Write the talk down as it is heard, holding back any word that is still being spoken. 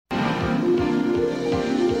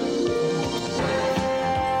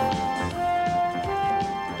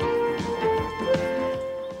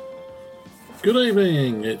Good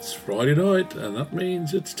evening, it's Friday night, and that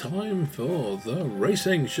means it's time for the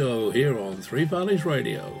Racing Show here on Three Valleys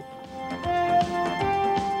Radio.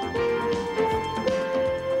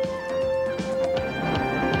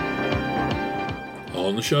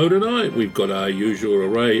 On the show tonight, we've got our usual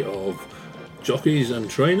array of jockeys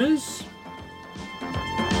and trainers,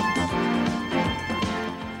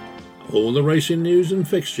 all the racing news and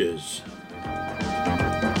fixtures,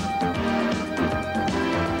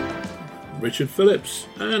 Richard Phillips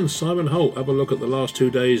and Simon Holt have a look at the last 2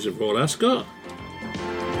 days of Royal Ascot.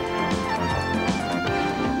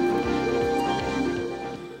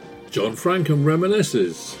 John Frankham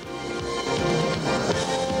reminisces.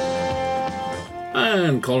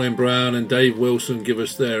 And Colin Brown and Dave Wilson give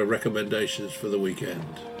us their recommendations for the weekend.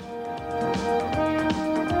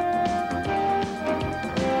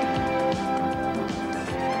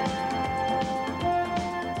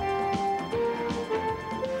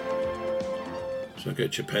 So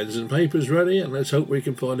get your pens and papers ready and let's hope we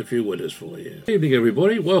can find a few winners for you. Good evening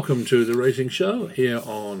everybody, welcome to the Racing Show here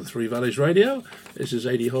on Three Valleys Radio. This is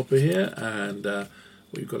Adi Hopper here and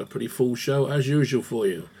we've got a pretty full show as usual for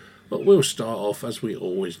you. But we'll start off as we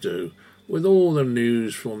always do with all the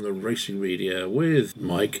news from the racing media with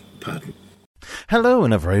Mike Padden. Hello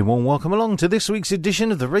and a very warm welcome along to this week's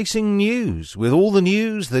edition of the Racing News, with all the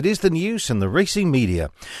news that is the news in the racing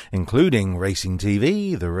media, including Racing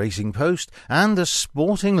TV, the Racing Post and the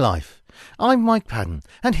Sporting Life. I'm Mike Padden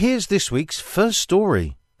and here's this week's first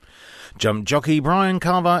story. Jump jockey Brian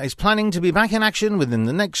Carver is planning to be back in action within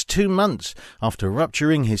the next 2 months after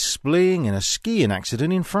rupturing his spleen in a skiing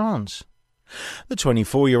accident in France. The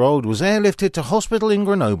 24-year-old was airlifted to hospital in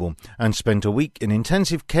Grenoble and spent a week in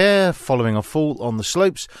intensive care following a fall on the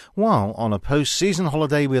slopes while on a post-season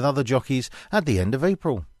holiday with other jockeys at the end of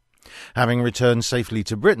April. Having returned safely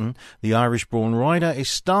to Britain, the Irish-born rider is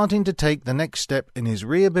starting to take the next step in his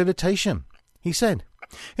rehabilitation. He said,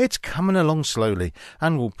 "It's coming along slowly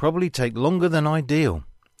and will probably take longer than ideal.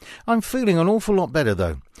 I'm feeling an awful lot better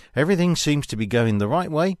though. Everything seems to be going the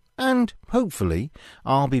right way and, hopefully,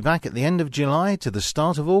 I'll be back at the end of July to the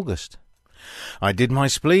start of August. I did my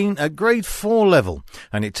spleen at grade 4 level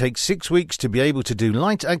and it takes 6 weeks to be able to do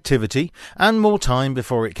light activity and more time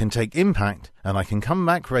before it can take impact and I can come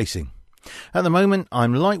back racing. At the moment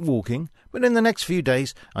I'm light walking, but in the next few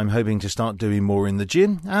days I'm hoping to start doing more in the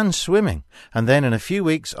gym and swimming, and then in a few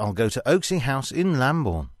weeks I'll go to Oaksey House in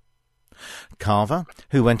Lambourne." Carver,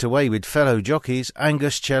 who went away with fellow jockeys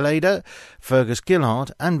Angus Chelada, Fergus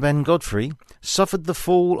Gillard and Ben Godfrey, suffered the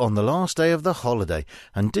fall on the last day of the holiday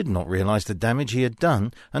and did not realise the damage he had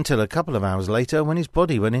done until a couple of hours later when his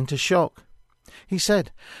body went into shock. He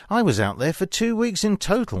said, "I was out there for 2 weeks in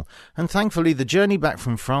total and thankfully the journey back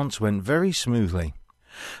from France went very smoothly.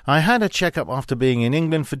 I had a check-up after being in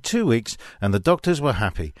England for 2 weeks and the doctors were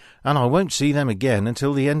happy, and I won't see them again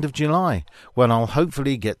until the end of July, when I'll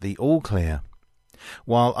hopefully get the all clear."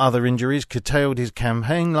 While other injuries curtailed his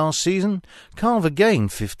campaign last season, Carver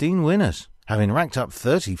gained 15 winners, having racked up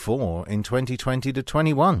 34 in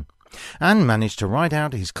 2020-21, and managed to ride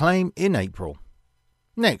out his claim in April.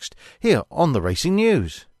 Next, here on the Racing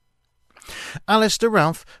News. Alistair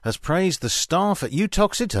Ralph has praised the staff at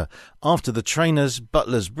Utoxeter after the trainer's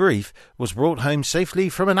butler's brief was brought home safely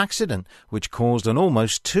from an accident which caused an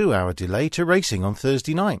almost 2-hour delay to racing on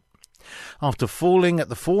Thursday night. After falling at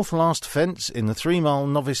the fourth last fence in the 3-mile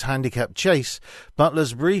novice handicap chase,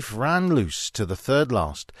 Butler's brief ran loose to the third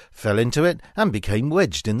last, fell into it and became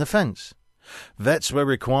wedged in the fence. Vets were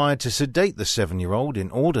required to sedate the 7-year-old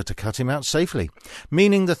in order to cut him out safely,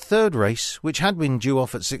 meaning the third race, which had been due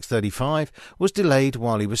off at 6:35, was delayed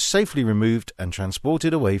while he was safely removed and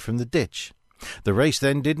transported away from the ditch. The race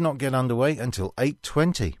then did not get underway until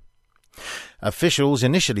 8:20. Officials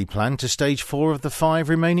initially planned to stage 4 of the 5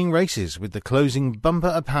 remaining races, with the closing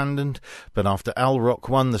bumper abandoned, but after Al Rock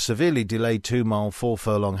won the severely delayed 2-mile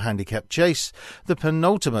 4-furlong handicap chase, the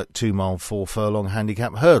penultimate 2-mile 4-furlong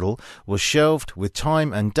handicap hurdle was shelved with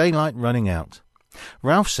time and daylight running out.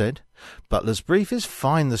 Ralph said, "Butler's brief is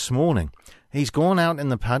fine this morning. He's gone out in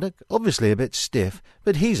the paddock, obviously a bit stiff,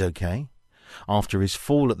 but he's okay. After his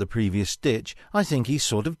fall at the previous ditch, I think he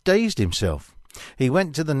sort of dazed himself. He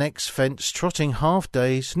went to the next fence trotting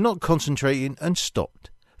half-dazed, not concentrating, and stopped,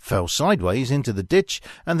 fell sideways into the ditch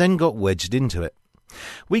and then got wedged into it.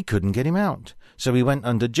 We couldn't get him out, so we went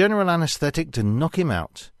under general anaesthetic to knock him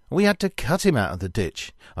out. We had to cut him out of the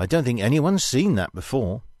ditch. I don't think anyone's seen that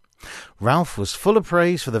before." Ralph was full of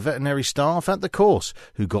praise for the veterinary staff at the course,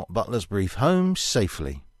 who got Butler's brief home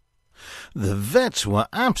safely. The vets were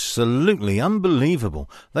absolutely unbelievable.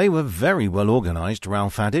 They were very well organised,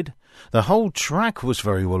 Ralph added. The whole track was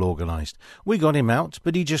very well organised. We got him out,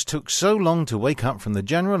 but he just took so long to wake up from the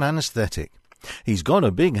general anaesthetic. He's got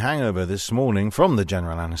a big hangover this morning from the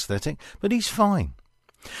general anaesthetic, but he's fine.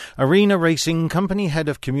 Arena Racing Company Head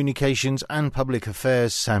of Communications and Public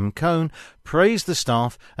Affairs Sam Cohn praised the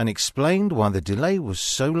staff and explained why the delay was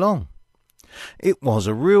so long. It was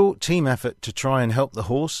a real team effort to try and help the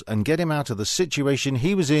horse and get him out of the situation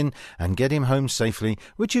he was in and get him home safely,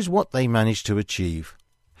 which is what they managed to achieve.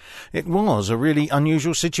 It was a really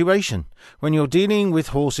unusual situation. When you're dealing with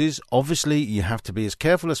horses, obviously you have to be as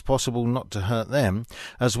careful as possible not to hurt them,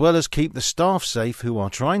 as well as keep the staff safe who are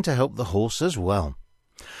trying to help the horse as well.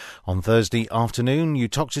 On Thursday afternoon,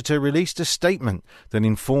 Uttoxeter released a statement that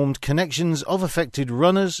informed connections of affected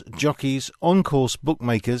runners, jockeys, on-course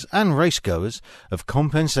bookmakers and racegoers of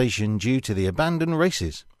compensation due to the abandoned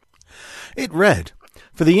races. It read,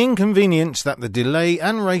 "For the inconvenience that the delay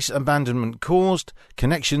and race abandonment caused,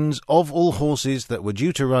 connections of all horses that were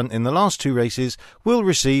due to run in the last 2 races will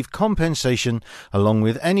receive compensation along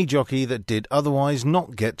with any jockey that did otherwise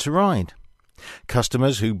not get to ride.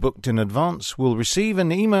 Customers who booked in advance will receive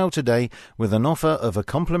an email today with an offer of a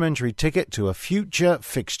complimentary ticket to a future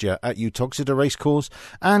fixture at Uttoxeter Racecourse,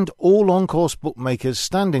 and all on-course bookmakers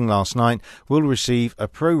standing last night will receive a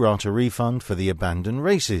pro-rata refund for the abandoned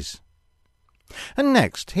races." And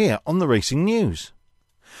next, here on the Racing News.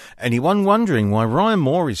 Anyone wondering why Ryan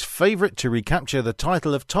Moore is favourite to recapture the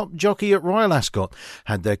title of top jockey at Royal Ascot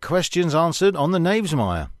had their questions answered on the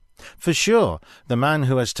Knavesmire. For sure, the man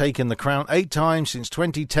who has taken the crown 8 times since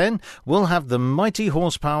 2010 will have the mighty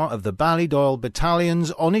horsepower of the Ballydoyle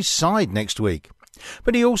battalions on his side next week.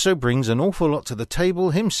 But he also brings an awful lot to the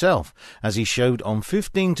table himself, as he showed on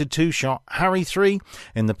 15-2 shot Harry 3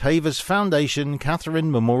 in the Pavers Foundation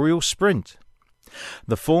Catherine Memorial Sprint.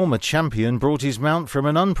 The former champion brought his mount from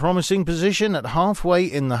an unpromising position at halfway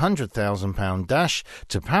in the £100,000 dash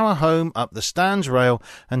to power home up the stands rail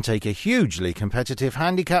and take a hugely competitive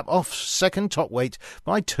handicap off second top weight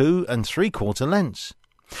by 2 3/4 lengths.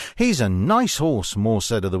 "He's a nice horse," Moore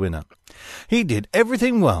said of the winner. "He did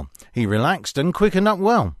everything well. He relaxed and quickened up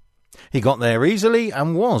well. He got there easily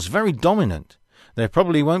and was very dominant. There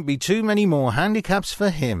probably won't be too many more handicaps for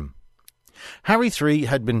him." Harry 3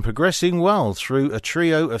 had been progressing well through a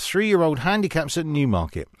trio of 3-year-old handicaps at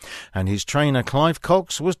Newmarket, and his trainer Clive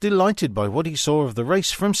Cox was delighted by what he saw of the race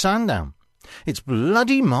from Sandown. "It's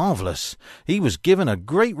bloody marvellous. He was given a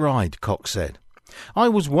great ride," Cox said. "I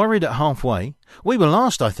was worried at halfway. We were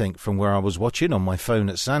last, I think, from where I was watching on my phone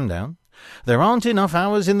at Sandown. There aren't enough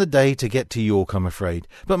hours in the day to get to York, I'm afraid,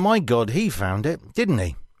 but my God, he found it, didn't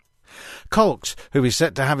he?" Cox, who is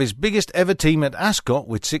set to have his biggest ever team at Ascot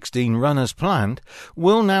with 16 runners planned,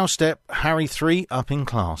 will now step Harry 3 up in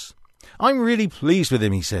class. "I'm really pleased with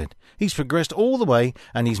him," he said. "He's progressed all the way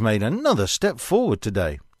and he's made another step forward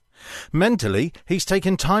today. Mentally, he's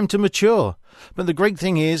taken time to mature, but the great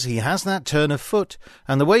thing is he has that turn of foot,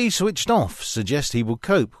 and the way he switched off suggests he will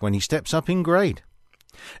cope when he steps up in grade."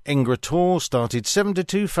 Ingrator started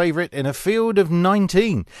 7-2 favourite in a field of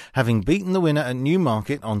 19, having beaten the winner at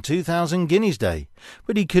Newmarket on 2,000 Guineas Day,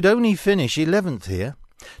 but he could only finish 11th here.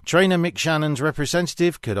 Trainer Mick Shannon's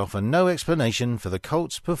representative could offer no explanation for the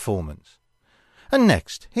colt's performance. And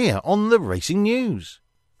next, here on the Racing News.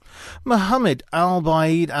 Mohammed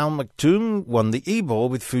Al-Baid Al Maktoum won the Ebor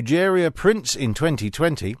with Fujairah Prince in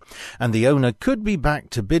 2020, and the owner could be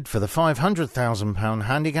back to bid for the £500,000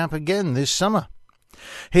 handicap again this summer.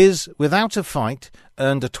 His Without a Fight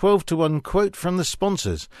earned a 12-1 quote from the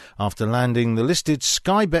sponsors after landing the listed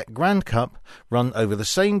Sky Bet Grand Cup run over the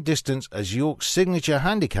same distance as York's signature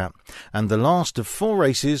handicap and the last of 4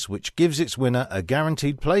 races, which gives its winner a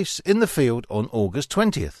guaranteed place in the field on August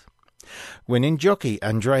 20th. Winning jockey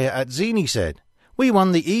Andrea Azzini said, "We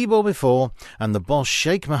won the Ebor before and the boss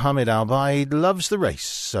Sheikh Mohammed Al-Baid loves the race,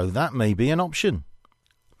 so that may be an option."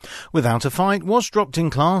 Without a Fight was dropped in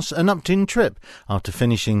class and upped in trip after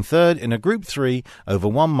finishing 3rd in a Group 3 over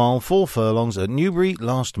 1 mile 4 furlongs at Newbury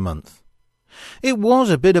last month. "It was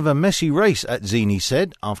a bit of a messy race," Azzini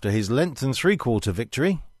said after his length and 3/4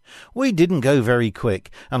 victory. "We didn't go very quick,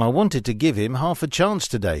 and I wanted to give him half a chance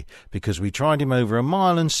today because we tried him over 1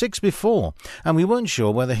 mile and 6 before, and we weren't sure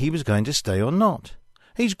whether he was going to stay or not.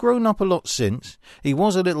 He's grown up a lot since. He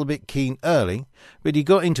was a little bit keen early, but he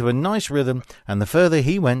got into a nice rhythm, and the further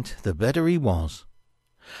he went, the better he was."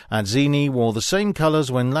 Azzini wore the same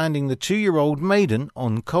colours when landing the 2-year-old maiden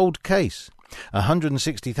on Cold Case,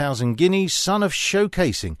 160,000 guineas son of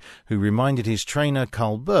Showcasing, who reminded his trainer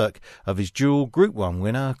Carl Burke of his dual Group 1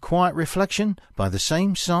 winner Quiet Reflection by the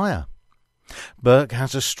same sire. Burke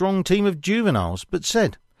has a strong team of juveniles, but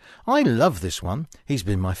said, I love this one. He's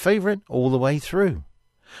been my favourite all the way through.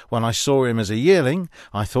 When I saw him as a yearling,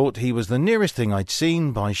 I thought he was the nearest thing I'd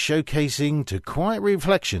seen by showcasing to quiet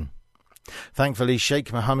reflection. Thankfully,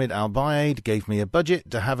 Sheikh Mohammed Al-Bayed gave me a budget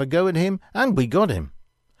to have a go at him, and we got him.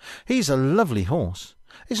 He's a lovely horse.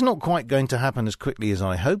 It's not quite going to happen as quickly as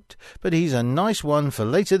I hoped, but he's a nice one for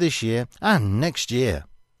later this year and next year.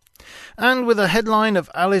 And with a headline of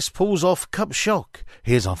Alice pulls off Cup Shock,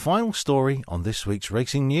 here's our final story on this week's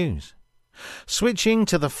Racing News. Switching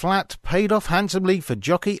to the flat paid off handsomely for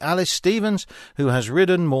jockey Alice Stevens, who has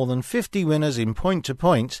ridden more than 50 winners in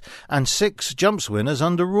point-to-points and 6 jumps winners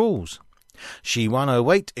under rules. She won her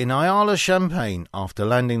weight in Ayala Champagne after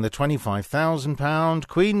landing the £25,000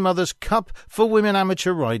 Queen Mother's Cup for women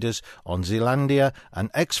amateur riders on Zealandia, an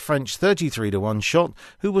ex-French 33-1 shot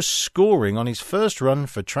who was scoring on his first run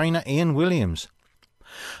for trainer Ian Williams.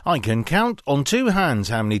 I can count on 2 hands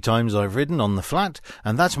how many times I've ridden on the flat,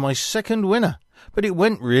 and that's my second winner. But it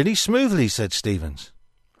went really smoothly, said Stevens.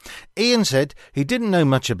 Ian said he didn't know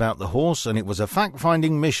much about the horse and it was a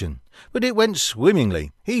fact-finding mission, but it went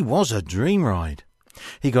swimmingly. He was a dream ride.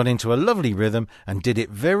 He got into a lovely rhythm and did it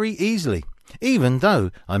very easily. Even though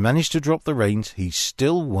I managed to drop the reins, he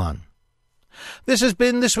still won. This has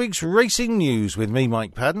been this week's Racing News with me,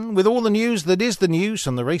 Mike Padden, with all the news that is the news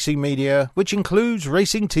from the racing media, which includes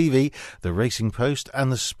Racing TV, the Racing Post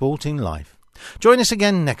and the Sporting Life. Join us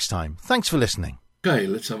again next time. Thanks for listening. Okay,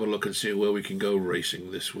 let's have a look and see where we can go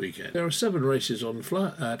racing this weekend. There are 7 races on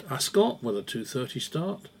flat at Ascot with a 2:30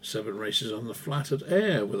 start, 7 races on the flat at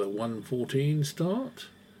Ayr with a 1:14 start,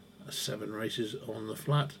 7 races on the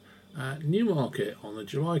flat at Newmarket on the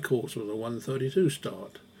July course with a 1:32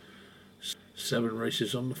 start, 7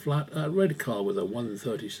 races on the flat at Redcar with a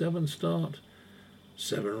 1:37 start,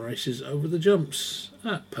 7 races over the jumps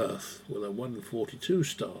at Perth with a 1:42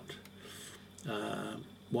 start.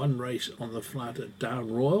 1 race on the flat at Down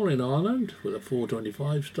Royal in Ireland with a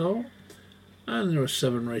 4:25 start, and there are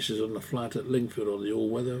 7 races on the flat at Lingfield on the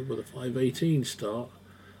all-weather with a 5:18 start,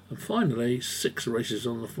 and finally 6 races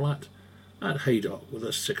on the flat at Haydock with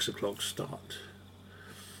a 6 o'clock start.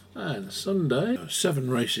 And Sunday, 7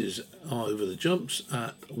 races are over the jumps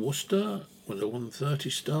at Worcester with a 1:30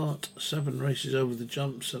 start, 7 races over the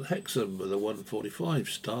jumps at Hexham with a 1:45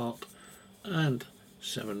 start, and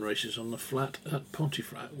 7 races on the flat at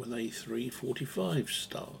Pontefract with a 3:45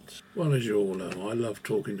 start. Well, as you all know, I love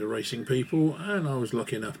talking to racing people, and I was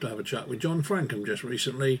lucky enough to have a chat with John Frankham just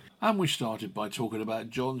recently. And we started by talking about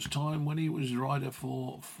John's time when he was rider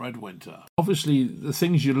for Fred Winter. Obviously, the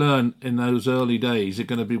things you learn in those early days are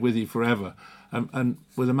going to be with you forever. And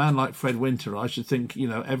with a man like Fred Winter, I should think,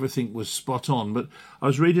 everything was spot on. But I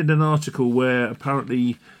was reading an article where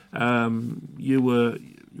apparently you were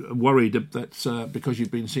worried that because you've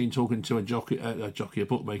been seen talking to a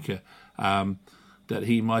bookmaker, that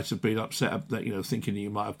he might have been upset that thinking you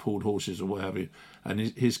might have pulled horses or what have you. And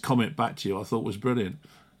his comment back to you, I thought, was brilliant.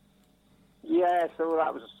 Yeah, so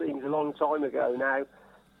that seems a long time ago now.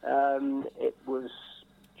 It was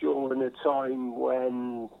during a time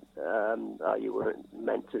when you weren't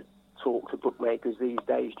meant to talk to bookmakers. These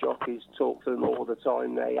days, jockeys talk to them all the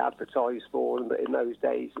time. They advertise for them, but in those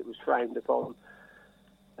days, it was frowned upon.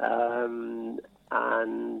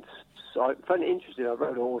 And so I found it interesting. I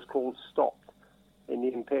rode a horse called Stop in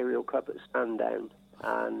the Imperial Cup at Sandown,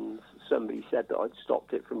 and somebody said that I'd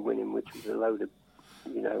stopped it from winning, which was a load of,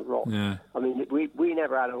 rot. Yeah. I mean, we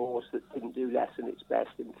never had a horse that didn't do less than its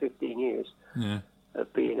best in 15 years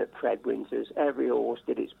of being at Fred Winter's. Every horse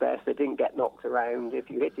did its best. They didn't get knocked around. If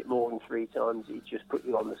you hit it more than 3 times, he'd just put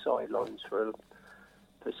you on the sidelines for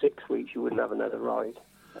 6 weeks. You wouldn't have another ride.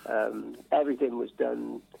 Everything was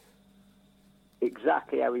done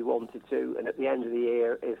exactly how he wanted to, and at the end of the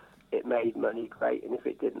year, if it made money, great, and if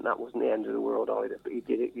it didn't, that wasn't the end of the world either. But he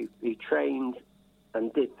did it. He trained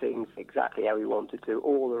and did things exactly how he wanted to.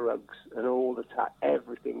 All the rugs and all the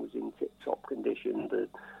everything was in tip-top condition.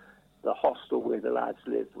 The hostel where the lads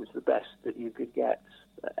lived was the best that you could get.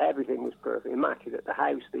 Everything was perfect, immaculate. The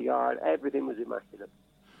house, the yard, everything was immaculate.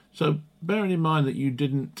 So, bearing in mind that you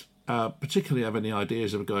didn't particularly have any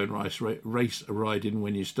ideas of going race riding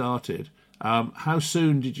when you started, how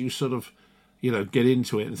soon did you sort of, get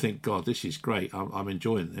into it and think, God, this is great, I'm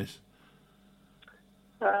enjoying this?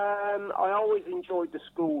 I always enjoyed the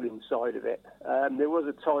schooling side of it. There was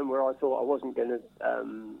a time where I thought I wasn't going to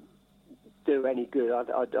do any good.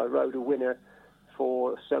 I rode a winner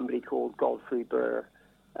for somebody called Godfrey Burr.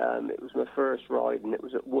 It was my first ride, and it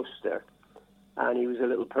was at Worcester. And he was a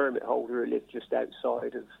little permit holder who lived just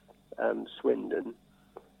outside of Swindon.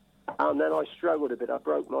 And then I struggled a bit. I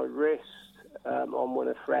broke my wrist on one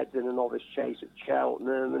of Fred's in a novice chase at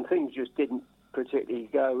Cheltenham, and things just didn't particularly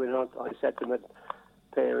go. And I said to my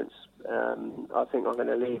parents, I think I'm going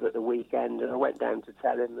to leave at the weekend. And I went down to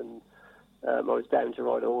tell him, and I was down to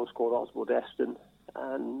ride a horse called Oswald Eston.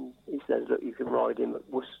 And he says, look, you can ride him at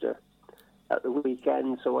Worcester at the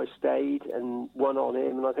weekend. So I stayed and won on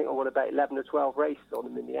him, and I think I won about 11 or 12 races on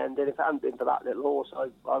him in the end. And if it hadn't been for that little horse,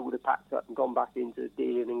 I would have packed up and gone back into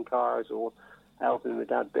dealing in cars or helping my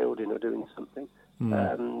dad building or doing something.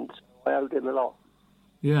 And I owed him a lot.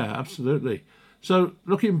 Yeah, absolutely. So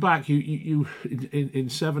looking back, you in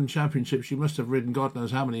 7 championships, you must have ridden God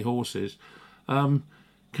knows how many horses. Can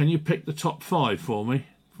you pick the top 5 for me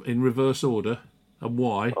in reverse order and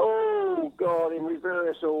why? Oh God, in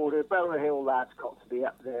reverse order, Berwick Lad's got to be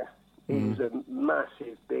up there. He was a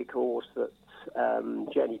massive big horse that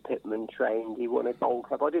Jenny Pittman trained. He won a Gold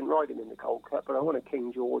Cup. I didn't ride him in the Gold Cup, but I won a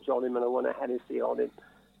King George on him and I won a Hennessy on him.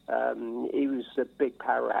 He was a big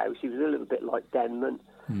powerhouse. He was a little bit like Denman.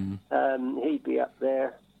 He'd be up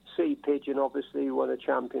there. Sea Pigeon, obviously, won a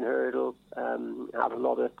champion hurdle, had a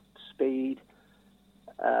lot of speed.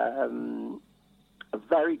 A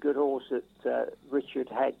very good horse that Richard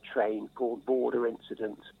Head trained called Border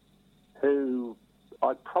Incident, who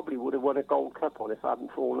I probably would have won a Gold Cup on if I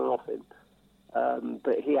hadn't fallen off him.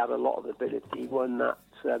 But he had a lot of ability. He won that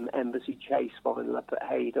Embassy Chase final up at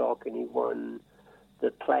Haydock, and he won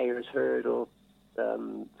the Players Hurdle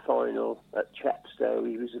final at Chepstow.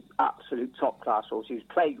 He was an absolute top-class horse. He was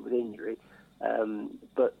plagued with injury,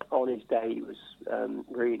 but on his day he was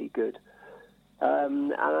really good. And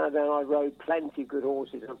then I rode plenty of good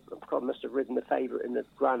horses. I must have ridden the favourite in the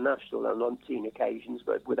Grand National on umpteen occasions,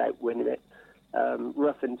 but without winning it.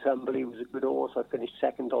 Rough and Tumble, he was a good horse. I finished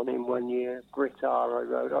second on him one year. Grittar I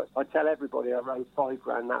rode. I tell everybody I rode 5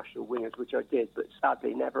 Grand National winners, which I did, but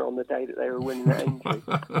sadly never on the day that they were winning the injury.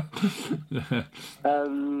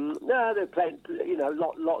 No, there are plenty,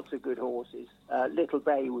 lots of good horses. Little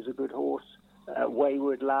Bay was a good horse.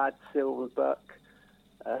 Wayward Lad, Silver Buck.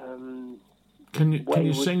 Can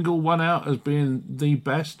you single one out as being the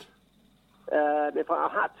best? If I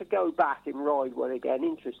had to go back and ride one again,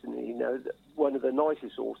 interestingly, one of the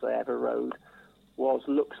nicest horses I ever rode was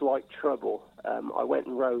Looks Like Trouble. I went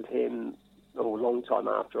and rode him a long time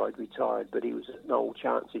after I'd retired, but he was at Noel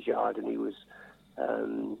Chance's yard and he was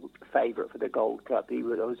favourite for the Gold Cup. I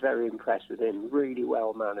was very impressed with him. Really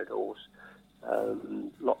well-mannered horse.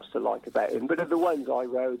 Lots to like about him. But of the ones I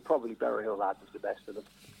rode, probably Berwick Lad was the best of them.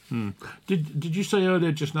 Did you say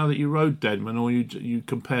earlier just now that you rode Denman, or you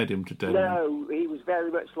compared him to Denman? No, he was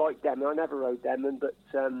very much like Denman. I never rode Denman, but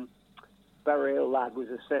Berwick Lad was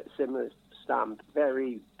a similar stamp.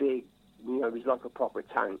 Very big, he was like a proper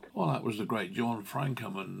tank. Well, that was the great John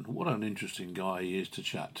Frankham, and what an interesting guy he is to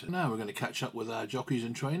chat to. Now we're going to catch up with our jockeys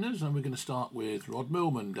and trainers, and we're going to start with Rod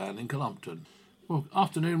Millman down in Columpton. Well,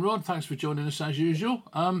 afternoon, Rod. Thanks for joining us as usual.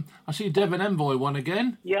 I see Devon Envoy won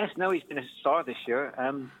again. Yes, no, he's been a star this year.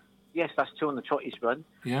 Yes, that's 2 on the trotties run.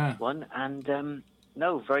 Yeah. One, and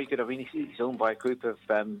no, very good. I mean, he's owned by a group of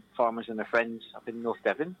farmers and their friends up in North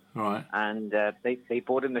Devon. Right. And they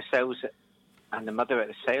bought him themselves and the mother at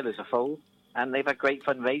the sale as a foal, and they've had great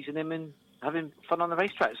fun raising him and having fun on the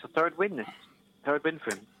racetrack. It's the third win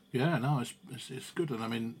for him. Yeah, no, it's good. And I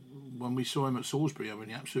mean, when we saw him at Salisbury,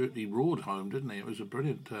 he absolutely roared home, didn't he? It was a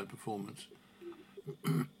brilliant performance.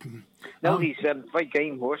 No, he's a very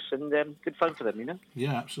game horse and good fun for them,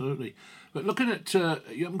 Yeah, absolutely. But looking at,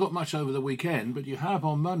 you haven't got much over the weekend, but you have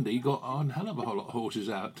on Monday got a hell of a whole lot of horses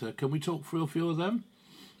out. Can we talk through a few of them?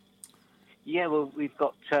 Yeah, well, we've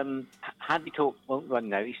got Handy Talk won't run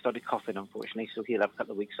now. He started coughing, unfortunately, so he'll have a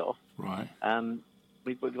couple of weeks off. Right.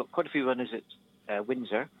 We've got quite a few runners at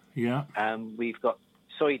Windsor. Yeah. We've got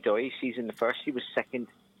Soy Doy. She's in the first. She was second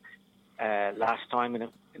last time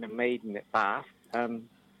in a maiden at Bath.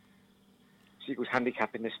 She was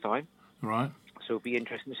handicapping this time. Right. So it'll be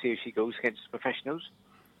interesting to see how she goes against the professionals.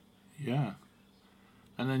 Yeah.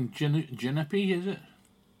 And then Genepi, is it?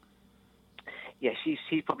 Yeah,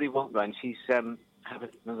 she probably won't run. She's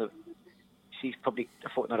she's probably a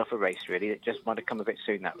fortnight off a race, really. It just might have come a bit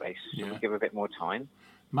soon, that race. So we'll give her a bit more time.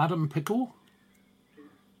 Madam Pickle?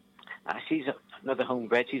 She's another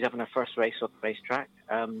homebred. She's having her first race off the racetrack.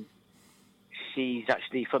 She's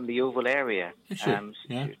actually from the Oval area. Is she?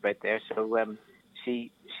 Yeah. She was bred there, so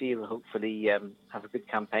she'll hopefully have a good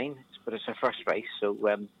campaign. But it's her first race, so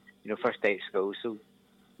first day at school. So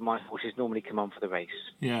my horses normally come on for the race.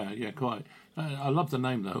 Yeah, quite. I love the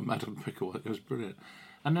name though, Madam Pickle. It was brilliant.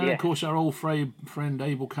 And then of course our old friend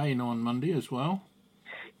Abel Kane on Monday as well.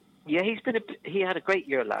 Yeah, he had a great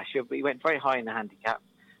year last year, but he went very high in the handicap.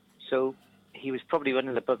 So he was probably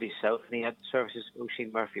running above himself, and he had services of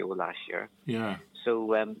O'Shane Murphy all last year. Yeah.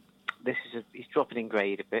 So he's dropping in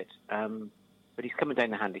grade a bit, but he's coming down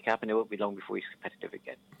the handicap, and it won't be long before he's competitive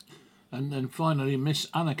again. And then finally, Miss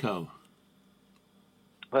Aniko.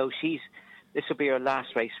 Well, this will be her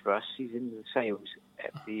last race for us. She's in the sales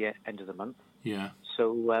at the end of the month. Yeah.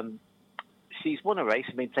 So she's won a race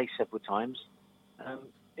and been placed several times.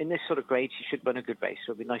 In this sort of grade, she should run a good race.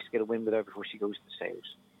 So it'd be nice to get a win with her before she goes to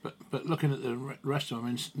sales. But looking at the rest of them, I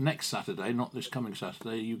mean, next Saturday, not this coming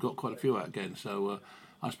Saturday, you've got quite a few out again. So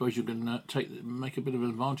I suppose you can make a bit of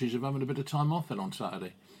advantage of having a bit of time off then on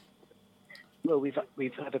Saturday. Well, we've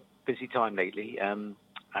had a busy time lately, and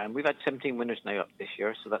we've had 17 winners now up this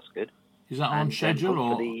year, so that's good. Is that on schedule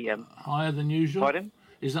or higher than usual? Pardon?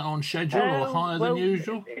 Is that on schedule or higher than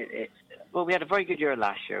usual? Well, we had a very good year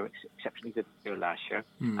last year, exceptionally good year last year,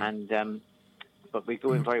 and but we're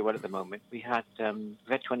going very well at the moment. We had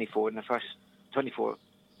 24 in the first 24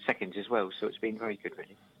 seconds as well, so it's been very good,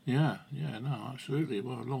 really. Yeah, no, absolutely.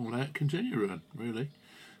 Well, long let it continue, run, really.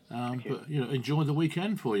 But enjoy the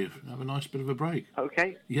weekend for you. Have a nice bit of a break.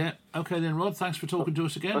 Okay. Yeah. Okay then, Rod. Thanks for talking to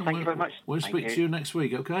us again. Well, thank you very much. We'll speak to you next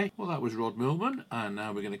week. Okay. Well, that was Rod Millman, and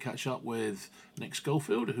now we're going to catch up with Nick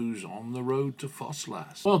Schofield, who's on the road to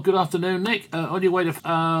Fosslas. Well, good afternoon, Nick. On your way to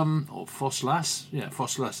Fosslas. Yeah,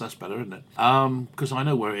 Fosslas. That's better, isn't it? Because I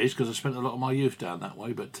know where it is because I spent a lot of my youth down that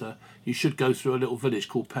way. But you should go through a little village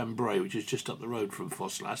called Pembray, which is just up the road from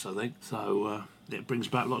Fosslas, I think. So. It brings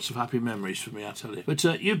back lots of happy memories for me, I tell you. But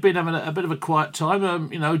you've been having a bit of a quiet time,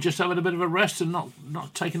 just having a bit of a rest and not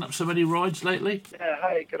taking up so many rides lately. Yeah,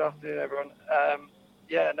 hi, good afternoon, everyone.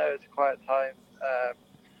 It's a quiet time.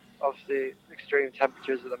 Obviously, extreme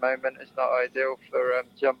temperatures at the moment is not ideal for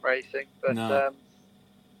jump racing, but no.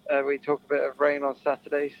 We talk a bit of rain on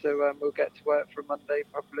Saturday, so we'll get to work from Monday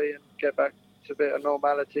probably and get back to a bit of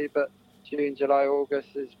normality. But June, July, August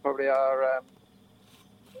is probably our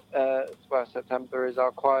September is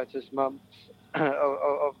our quietest months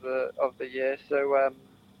of the year. So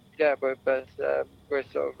we're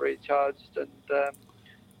sort of recharged and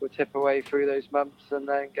we'll tip away through those months and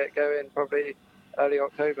then get going probably early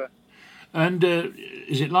October. And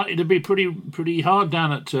is it likely to be pretty hard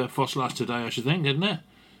down at Fosslas today? I should think, isn't it?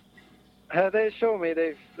 They assure me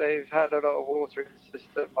they've had a lot of water in the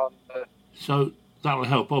system on the. So that will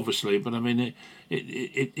help, obviously, but I mean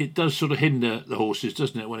it does sort of hinder the horses,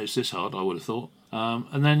 doesn't it, when it's this hard, I would have thought.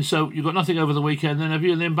 And then, so you've got nothing over the weekend then, have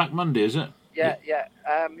you? And then back Monday, is it? Yeah.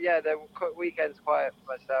 The weekend's quiet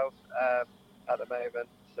for myself at the moment.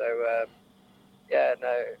 So,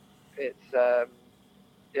 it's,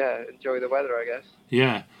 enjoy the weather, I guess.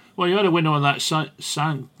 Yeah. Well, you had a winner on that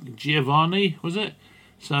San Giovanni, was it?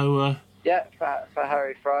 So... for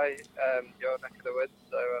Harry Fry, your neck of the woods,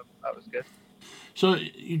 so that was good. So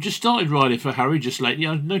you just started riding for Harry just lately.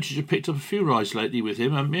 I noticed you picked up a few rides lately with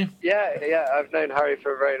him, haven't you? Yeah. I've known Harry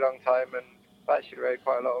for a very long time, and I've actually rode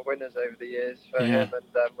quite a lot of winners over the years for him.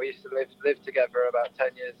 And we used to live together about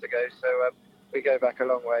 10 years ago, so we go back a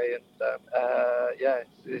long way. And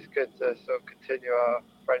it's good to sort of continue our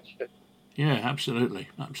friendship. Yeah, absolutely.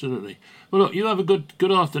 Well, look, you have a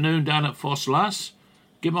good afternoon down at Fosslas.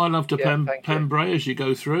 Give my love to Pembray as you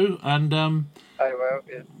go through, and I will.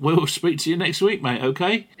 Yeah. We'll speak to you next week, mate.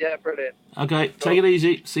 Okay? Yeah, brilliant. Okay, cool. Take it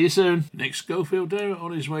easy. See you soon. Nick Schofield there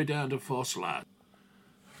on his way down to Fosslas.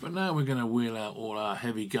 But now we're going to wheel out all our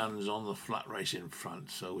heavy guns on the flat racing front.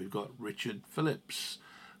 So we've got Richard Phillips,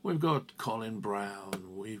 we've got Colin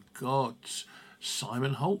Brown, we've got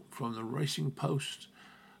Simon Holt from the Racing Post.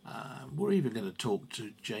 We're even going to talk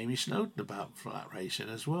to Jamie Snowden about flat racing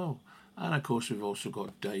as well. And of course we've also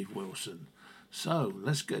got Dave Wilson. So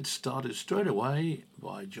let's get started straight away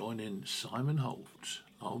by joining Simon Holt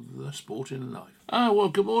of the Sporting Life. Well,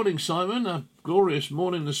 good morning, Simon. A glorious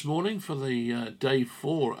morning this morning for the day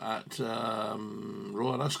 4 at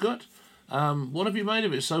Royal Ascot. What have you made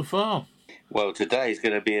of it so far? Well, today is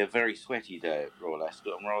going to be a very sweaty day at Royal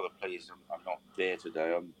Ascot. I'm rather pleased I'm not there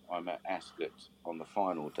today. I'm at Ascot on the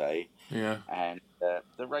final day. Yeah. And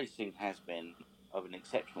the racing has been of an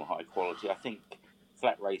exceptional high quality. I think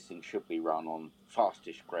flat racing should be run on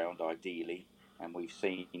fastish ground, ideally, and we've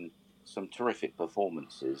seen some terrific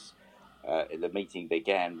performances. The meeting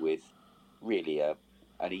began with really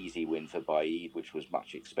an easy win for Baid, which was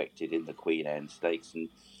much expected in the Queen Anne Stakes, and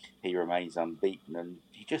he remains unbeaten, and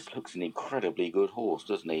he just looks an incredibly good horse,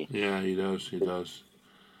 doesn't he? Yeah, he does.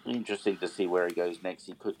 Interesting to see where he goes next.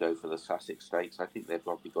 He could go for the Sussex Stakes. I think they've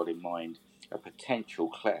probably got in mind a potential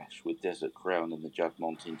clash with Desert Crown and the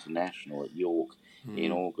Juddmonte International at York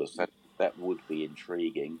in August. That would be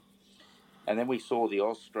intriguing. And then we saw the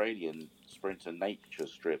Australian sprinter Nature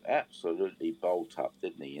Strip absolutely bolt up,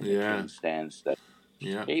 didn't he, in the King's Stand stage?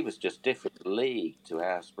 Yeah. He was just different league to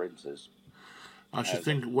our sprinters. I should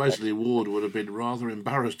think Wesley Ward would have been rather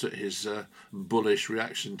embarrassed at his bullish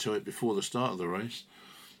reaction to it before the start of the race.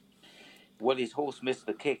 Well, his horse missed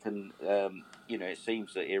the kick, and it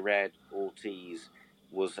seems that Irad Ortiz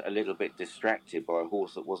was a little bit distracted by a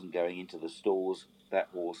horse that wasn't going into the stalls. That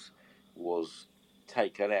horse was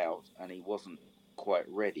taken out, and he wasn't quite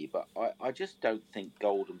ready. But I just don't think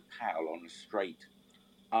Golden Pal on a straight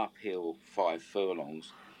uphill 5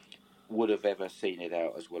 furlongs would have ever seen it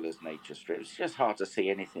out as well as Nature Strip. It's just hard to see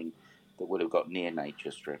anything that would have got near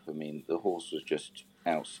Nature Strip. I mean, the horse was just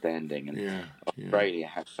outstanding, and Australia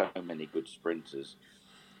have so many good sprinters.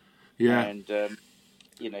 Yeah, and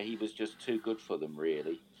he was just too good for them,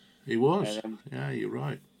 really. He was. You're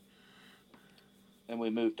right. Then we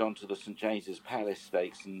moved on to the St James's Palace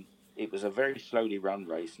Stakes, and it was a very slowly run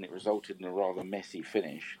race, and it resulted in a rather messy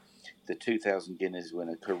finish. The 2,000 Guineas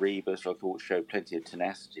winner, Caribus, I thought showed plenty of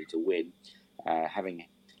tenacity to win, having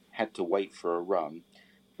had to wait for a run.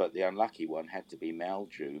 But the unlucky one had to be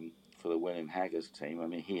Maljoom for the William Haggers team. I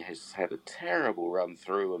mean, he has had a terrible run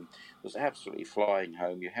through and was absolutely flying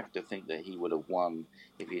home. You have to think that he would have won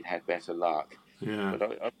if he'd had better luck. Yeah.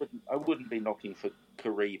 But I wouldn't be knocking for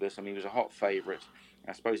Caribus. I mean, he was a hot favourite.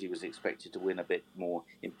 I suppose he was expected to win a bit more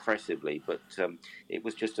impressively, but it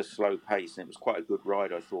was just a slow pace, and it was quite a good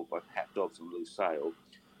ride, I thought, by Pat Dobbs and Lou Sale.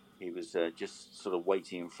 He was just sort of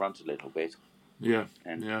waiting in front a little bit. Yeah,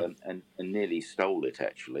 and nearly stole it,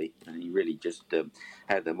 actually. And he really just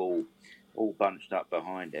had them all bunched up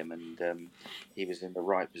behind him, and he was in the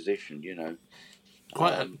right position,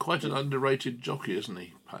 Quite an underrated jockey, isn't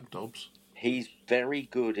he, Pat Dobbs? He's very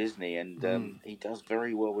good, isn't he? And he does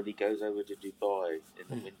very well when he goes over to Dubai in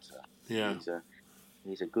the winter. Yeah.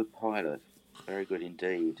 He's a good pilot. Very good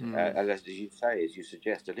indeed. As you say, as you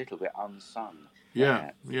suggest, a little bit unsung.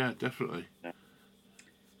 Yeah, definitely.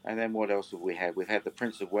 And then what else have we had? We've had the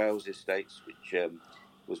Prince of Wales Estates, which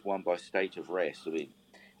was won by State of Rest. I mean,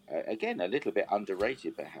 again, a little bit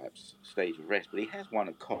underrated, perhaps, State of Rest, but he has won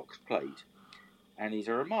a Cox Plate. And he's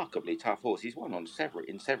a remarkably tough horse. He's won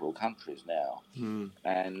in several countries now.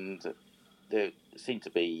 And there seem to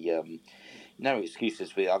be no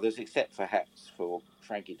excuses for the others, except perhaps for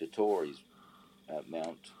Frankie Dettori's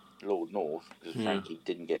mount, Lord North, because Frankie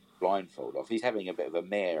didn't get blindfold off. He's having a bit of a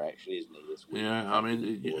mare, actually, isn't he, this week? Yeah, I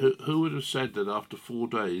mean, who would have said that after 4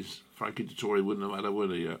 days, Frankie Dettori wouldn't have had a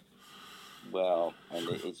winner yet? Well, and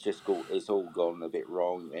it's all gone a bit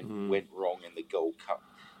wrong, and went wrong in the Gold Cup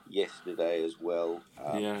yesterday as well.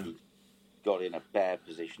 He got in a bad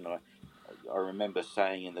position. I remember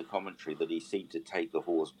saying in the commentary that he seemed to take the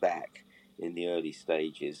horse back in the early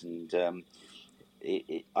stages, and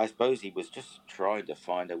I suppose he was just trying to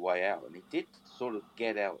find a way out, and he did sort of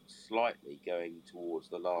get out slightly going towards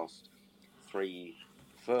the last 3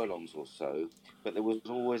 furlongs or so, but there was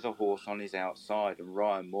always a horse on his outside, and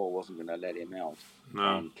Ryan Moore wasn't going to let him out.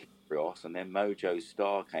 No. And then Mojo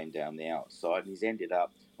Star came down the outside, and he's ended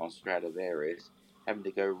up on Stradivarius, having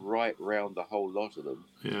to go right round the whole lot of them.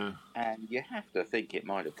 Yeah. And you have to think it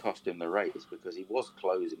might have cost him the race, because he was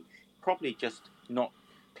closing, probably just not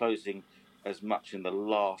closing as much in the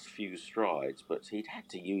last few strides, but he'd had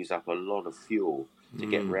to use up a lot of fuel to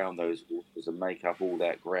get round those horses and make up all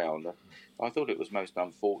that ground. I thought it was most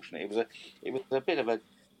unfortunate. It was a bit of a,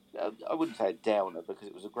 I wouldn't say a downer, because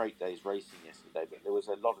it was a great day's racing yesterday, but there was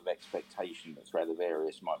a lot of expectation that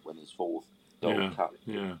Stradivarius might win his 4th Gold Cup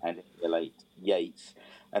and emulate Yates.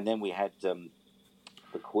 And then we had the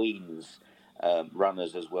Queen's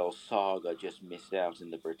runners as well. Saga just missed out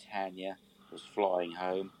in the Britannia, was flying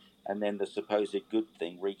home. And then the supposed good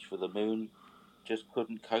thing, Reach for the Moon, just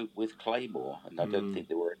couldn't cope with Claymore. And I don't think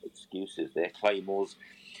there were any excuses there. Claymore's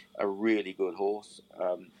a really good horse.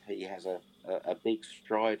 He has a big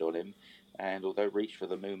stride on him. And although Reach for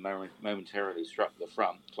the Moon momentarily struck the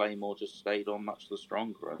front, Claymore just stayed on much the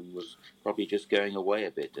stronger and was probably just going away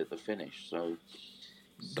a bit at the finish. So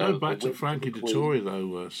go back to Frankie Dettori,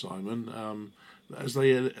 though, Simon. As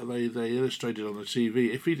they illustrated on the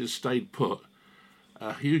TV, if he'd have stayed put,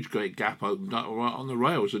 a huge great gap opened up right on the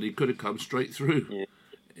rails, and he could have come straight through. Yeah.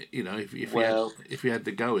 If he had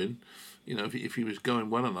to go in, if he was going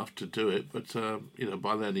well enough to do it, but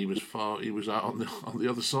by then he was out on the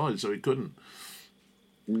other side, so he couldn't.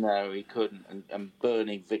 No, he couldn't. And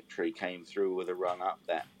Burning Victory came through with a run up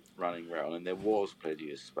that running rail, and there was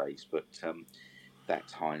plenty of space, but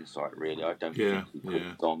that's hindsight, really. I don't think he could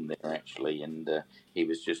have gone there actually, and he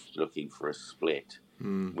was just looking for a split,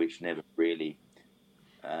 which never really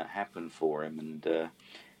happened for him, and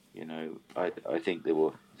I think there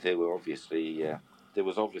was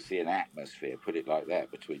obviously an atmosphere, put it like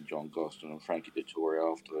that, between John Gosden and Frankie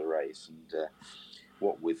Dettori after the race, and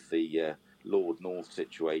what with the Lord North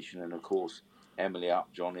situation, and of course Emily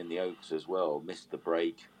Upjohn in the Oaks as well, missed the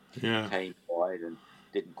break, came wide and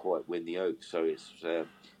didn't quite win the Oaks. So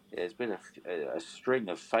there's been a string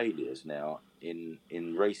of failures now in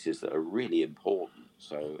races that are really important.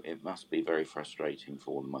 So it must be very frustrating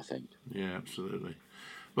for them, I think. Yeah, absolutely.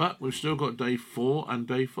 But we've still got day 4 and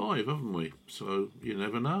day 5, haven't we? So you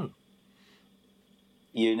never know.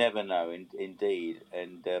 You never know, indeed.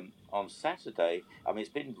 And on Saturday, I mean, it's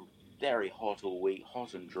been very hot all week,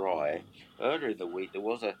 hot and dry. Earlier in the week, there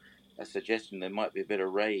was a suggestion there might be a bit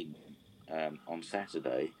of rain on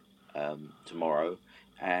Saturday, tomorrow.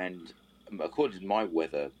 And according to my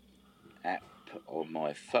weather app on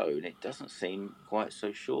my phone, it doesn't seem quite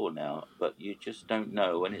so sure now. But you just don't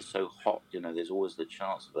know. When it's so hot, there's always the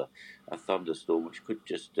chance of a thunderstorm, which could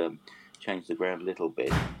just change the ground a little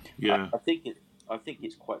bit. Yeah. I think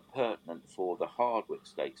it's quite pertinent for the Hardwick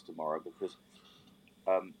Stakes tomorrow, because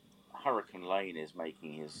Hurricane Lane is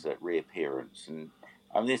making his reappearance, and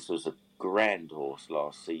this was a grand horse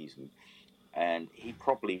last season, and he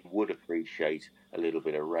probably would appreciate a little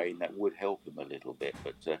bit of rain. That would help him a little bit.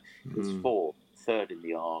 But his form, third in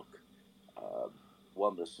the Arc,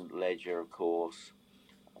 won the St Leger, of course.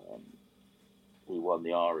 He won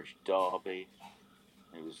the Irish Derby.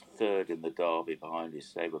 He was third in the Derby behind his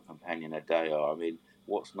stable companion Adayar. I mean,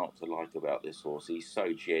 what's not to like about this horse? He's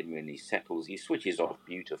so genuine. He settles. He switches off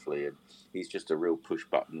beautifully, and he's just a real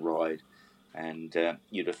push-button ride. And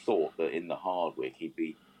you'd have thought that in the Hardwick he'd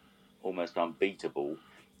be almost unbeatable,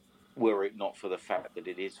 were it not for the fact that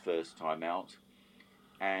it is first time out,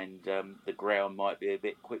 and the ground might be a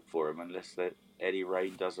bit quick for him unless Eddie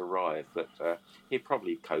Rain does arrive. But he'd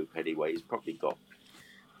probably cope anyway. He's probably got,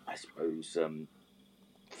 I suppose,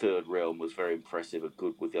 Third Realm was very impressive at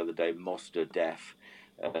Goodwood the other day. Moster Daff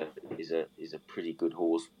is a pretty good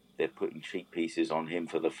horse. They're putting cheap pieces on him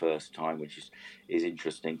for the first time, which is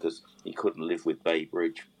interesting, because he couldn't live with Bay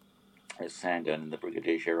Bridge at Sandown and the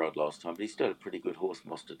Brigadier Gerard last time. But he's still a pretty good horse,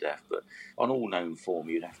 Moster Daff. But on all known form,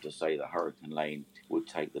 you'd have to say that Hurricane Lane would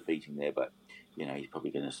take the beating there. But he's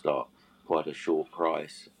probably going to start quite a short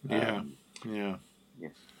price. Yeah.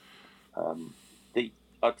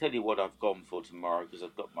 I'll tell you what I've gone for tomorrow, because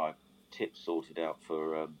I've got my tips sorted out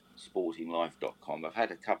for sportinglife.com. I've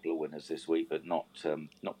had a couple of winners this week, but not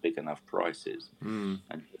big enough prices. And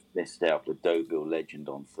just missed out with Deauville Legend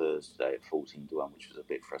on Thursday at 14-1, which was a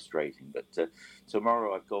bit frustrating. But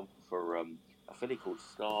tomorrow I've gone for a filly called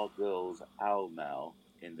Star Girls Almal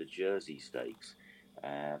in the Jersey Stakes,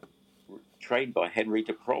 trained by Henry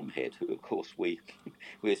de Bromhead, who of course we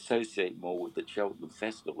associate more with the Cheltenham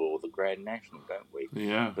Festival or the Grand National, don't we?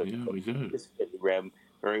 Yeah, we do. This filly ran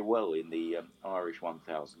very well in the Irish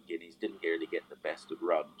 1000 Guineas, didn't really get the best of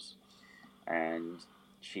runs, and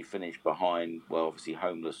she finished behind, well, obviously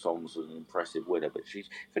Homeless Songs was an impressive winner, but she's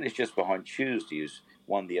finished just behind Tuesday, who's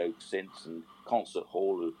won the Oaks since, and Concert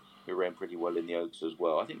Hall, who ran pretty well in the Oaks as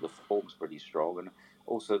well. I think the form's pretty strong, and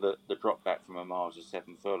also the drop back from Amara to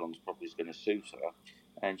 7 furlongs probably is going to suit her,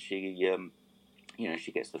 and she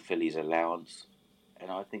she gets the fillies allowance,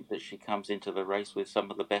 and I think that she comes into the race with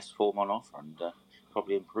some of the best form on offer, and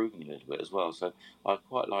probably improving a little bit as well. So I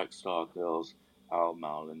quite like Star Girls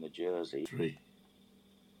Almal in the Jersey. 3.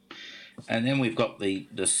 And then we've got the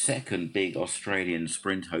second big Australian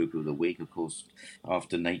sprint hope of the week, of course,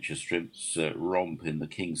 after Nature Strip's romp in the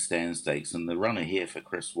King's Stand Stakes. And the runner here for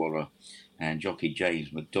Chris Waller and jockey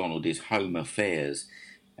James McDonald is Home Affairs.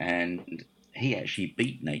 And he actually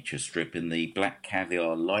beat Nature Strip in the Black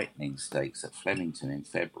Caviar Lightning Stakes at Flemington in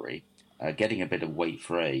February, getting a bit of weight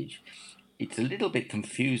for age. It's a little bit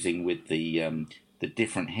confusing with the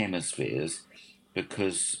different hemispheres,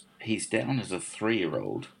 because he's down as a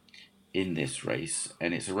 3-year-old in this race,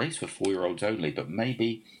 and it's a race for 4-year-olds only, but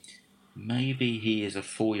maybe he is a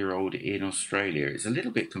 4-year-old in Australia. It's a little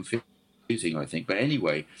bit confusing, I think. But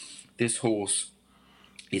anyway, this horse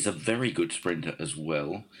is a very good sprinter as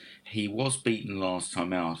well. He was beaten last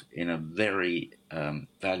time out in a very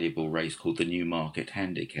valuable race called the Newmarket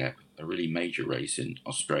Handicap, a really major race in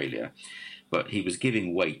Australia. But he was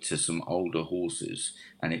giving weight to some older horses,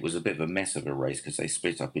 and it was a bit of a mess of a race because they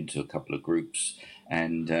split up into a couple of groups,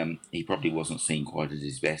 and he probably wasn't seen quite at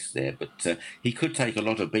his best there. But he could take a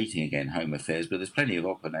lot of beating again, Home Affairs, but there's plenty of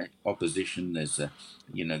opposition. There's the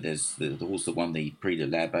horse that won the Prix de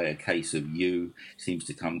l'Abbaye, A Case of You, seems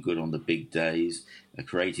to come good on the big days. A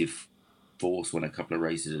Creative Force won a couple of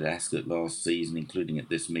races at Ascot last season, including at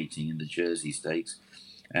this meeting in the Jersey Stakes.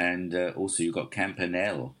 And also you've got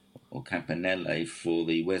Campanelle, or Campanelle for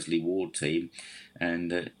the Wesley Ward team,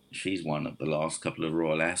 and she's won at the last couple of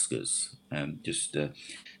Royal Ascot's. Just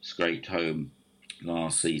scraped home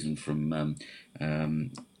last season from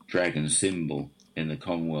Dragon Symbol in the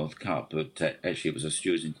Commonwealth Cup, but actually it was a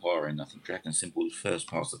stewards' inquiry, and I think Dragon Symbol was first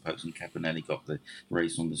past the post, and Campanelle got the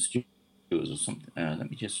race on the stewards or something. Let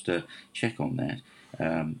me just check on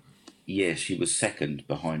that. Yes, she was second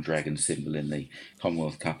behind Dragon Symbol in the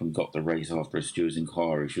Commonwealth Cup and got the race after a stewards'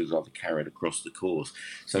 inquiry. She was rather carried across the course.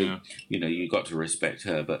 So, you got to respect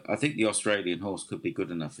her. But I think the Australian horse could be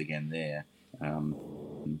good enough again there. A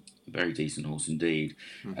very decent horse indeed.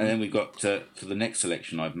 Mm-hmm. And then we've got, for the next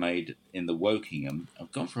selection I've made in the Wokingham,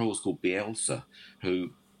 I've gone for a horse called Bielsa,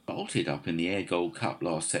 who bolted up in the Ayr Gold Cup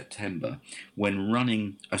last September when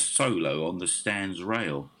running a solo on the Stands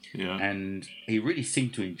Rail. Yeah. And he really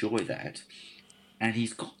seemed to enjoy that. And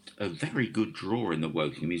he's got a very good draw in the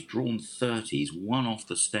Wokingham. He's drawn 30. He's won off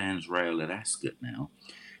the Stands Rail at Ascot now.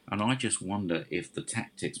 And I just wonder if the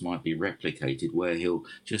tactics might be replicated where he'll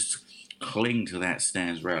just cling to that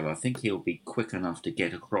Stands Rail. I think he'll be quick enough to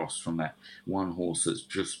get across from that one horse that's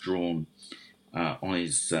just drawn on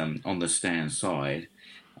the stand side.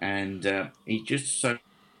 And he just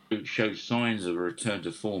showed signs of a return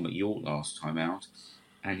to form at York last time out.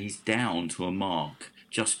 And he's down to a mark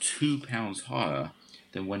just £2 higher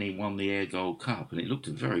than when he won the Ayr Gold Cup. And it looked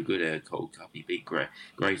a very good Ayr Gold Cup. He beat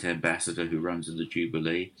Great Ambassador, who runs in the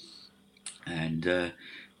Jubilee. And,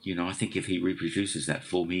 I think if he reproduces that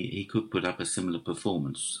form, he could put up a similar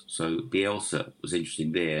performance. So Bielsa was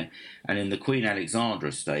interesting there. And in the Queen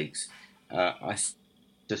Alexandra Stakes, I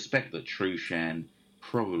suspect that Trushan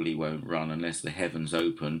probably won't run unless the heavens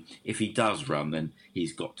open. If he does run, then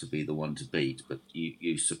he's got to be the one to beat, but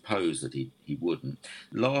you suppose that he wouldn't.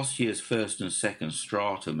 Last year's first and second,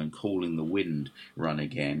 Stratum and Calling the Wind, run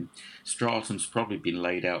again. Stratum's probably been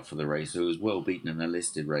laid out for the race, so he was well beaten in a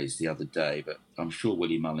listed race the other day, but I'm sure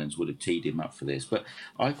Willie Mullins would have teed him up for this. But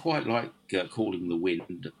I quite like Calling the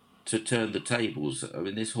Wind to turn the tables. I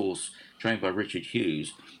mean, this horse, trained by Richard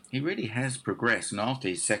Hughes, he really has progressed, and after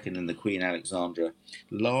his second in the Queen Alexandra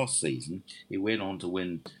last season, he went on to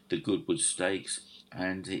win the Goodwood Stakes,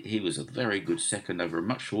 and he was a very good second over a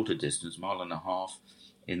much shorter distance, 1.5 miles,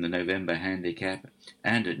 in the November handicap,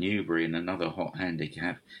 and at Newbury in another hot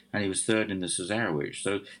handicap, and he was third in the Cesarewitch.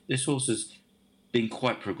 So this horse has been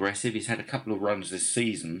quite progressive. He's had a couple of runs this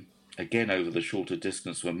season, again over the shorter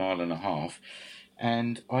distance of 1.5 miles,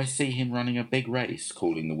 and I see him running a big race,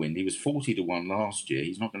 Calling the Wind. He was 40-1 last year.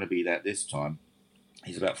 He's not going to be that this time.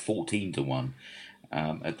 He's about 14-1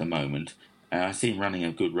 at the moment. I see him running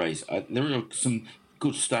a good race. There are some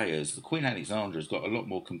good stayers. The Queen Alexandra has got a lot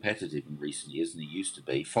more competitive in recent years than he used to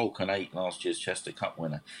be. Falcon 8, last year's Chester Cup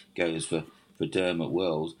winner, goes for Dermot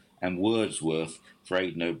Wells. And Wordsworth for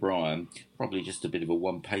Aidan O'Brien, probably just a bit of a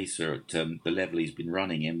one-pacer at the level he's been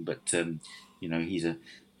running in. But,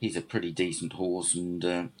 he's a pretty decent horse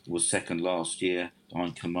and was second last year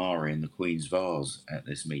behind Kamara in the Queen's Vase at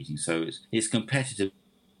this meeting. So it's competitive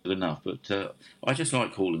enough. But I just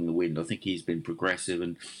like Calling the Wind. I think he's been progressive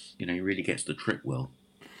and, he really gets the trip well.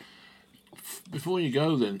 Before you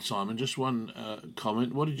go then, Simon, just one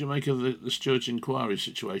comment. What did you make of the Stewards' inquiry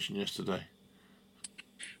situation yesterday?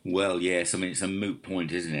 Well, yes. I mean, it's a moot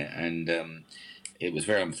point, isn't it? And it was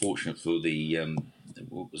very unfortunate for the,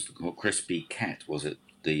 what was it called? Crispy Cat, was it?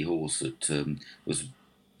 The horse that was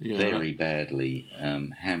very badly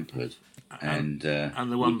hampered, and the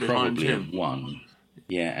one behind him have won.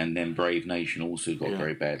 Yeah, and then Brave Nation also got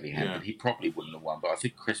very badly hampered. He probably wouldn't have won, but I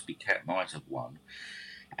think Crispy Cat might have won.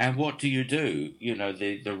 And what do?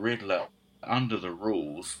 The Riddler, under the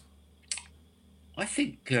rules, I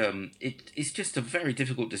think it's just a very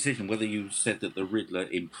difficult decision whether you said that the Riddler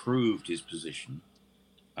improved his position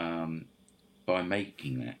by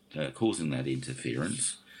making that, causing that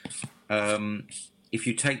interference. If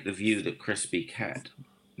you take the view that Crispy Cat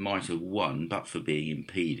might have won but for being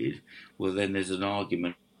impeded, well, then there's an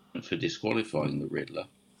argument for disqualifying the Riddler.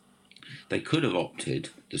 They could have opted,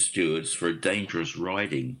 the stewards, for a dangerous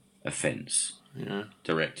riding offence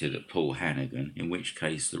directed at Paul Hannigan, in which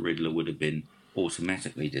case the Riddler would have been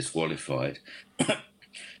automatically disqualified.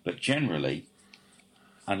 But generally,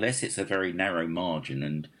 unless it's a very narrow margin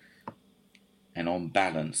and on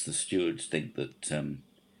balance the stewards think that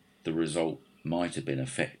the result might have been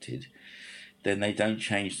affected, then they don't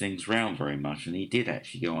change things round very much. And he did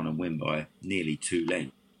actually go on and win by nearly 2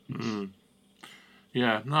 lengths. Mm.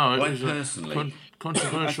 Yeah, no, it was personally a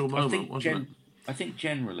controversial moment, wasn't it? I think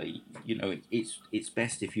generally, it's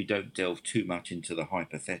best if you don't delve too much into the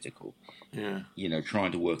hypothetical. Yeah.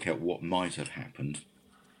 Trying to work out what might have happened.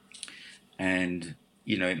 And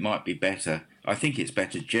it might be better. I think it's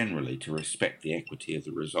better generally to respect the equity of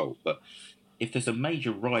the result. But if there's a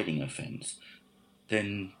major riding offence,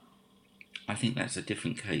 then I think that's a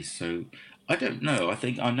different case. So I don't know.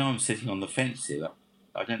 I know I'm sitting on the fence here.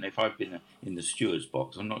 I don't know if I've been in the steward's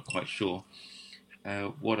box. I'm not quite sure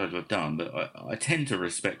what I'd have done, but I tend to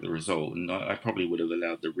respect the result, and I probably would have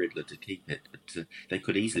allowed the Riddler to keep it, but they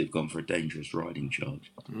could easily have gone for a dangerous riding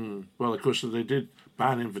charge. Well, of course, they did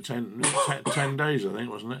ban him for 10 days, I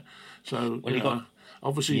think, wasn't it? So,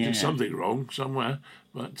 obviously he did something wrong somewhere.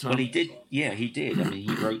 But well, he did. Yeah, he did. I mean,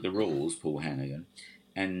 he broke the rules, Paul Hannigan,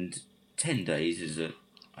 and 10 days is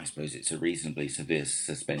I suppose it's a reasonably severe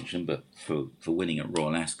suspension, but for winning at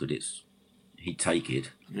Royal Ascot, he'd take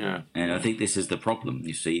it. Yeah. And I think this is the problem.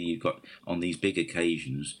 You see, you've got, on these big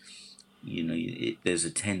occasions, there's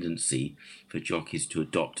a tendency for jockeys to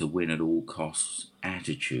adopt a win at all costs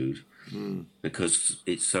attitude because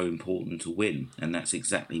it's so important to win. And that's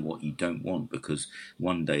exactly what you don't want, because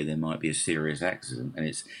one day there might be a serious accident.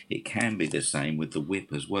 And it can be the same with the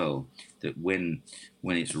whip as well, that when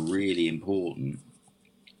it's really important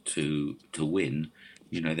to win,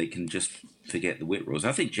 they can just forget the whip rules.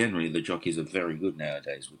 I think generally the jockeys are very good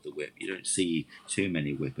nowadays with the whip. You don't see too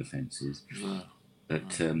many whip offences. No.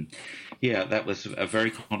 But, that was a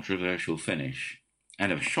very controversial finish.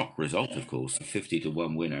 And a shock result, of course, a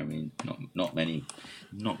 50-1 winner. I mean, not many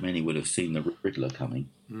would have seen the Riddler coming.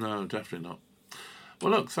 No, definitely not.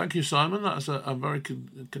 Well, look, thank you, Simon. That's a very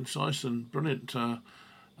concise and brilliant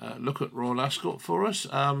look at Royal Ascot for us.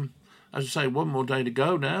 As I say, one more day to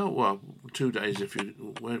go now. Well, 2 days if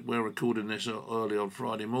we're recording this early on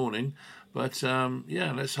Friday morning. But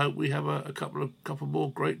let's hope we have a couple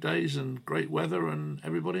more great days and great weather, and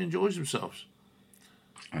everybody enjoys themselves.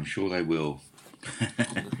 I'm sure they will.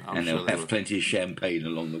 And they'll have plenty of champagne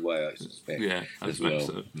along the way, I suspect. Yeah, as well.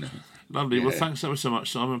 So. Lovely. Yeah. Well, thanks ever so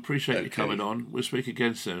much, Simon. Appreciate you coming on. We'll speak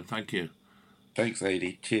again soon. Thank you. Thanks,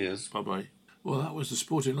 Adi. Cheers. Bye-bye. Well, that was the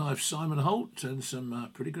Sporting Life Simon Holt, and some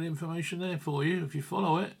pretty good information there for you if you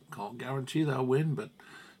follow it. Can't guarantee they'll win, but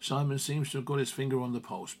Simon seems to have got his finger on the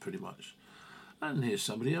pulse pretty much. And here's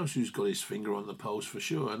somebody else who's got his finger on the pulse for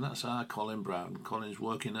sure, and that's our Colin Brown. Colin's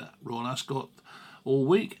working at Royal Ascot all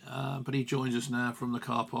week, but he joins us now from the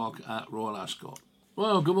car park at Royal Ascot.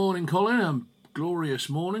 Well, good morning, Colin. A glorious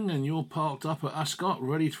morning, and you're parked up at Ascot,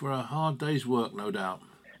 ready for a hard day's work, no doubt.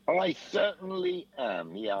 I certainly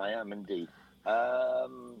am. Yeah, I am indeed.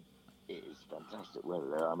 It is fantastic weather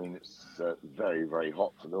there. I mean, it's very, very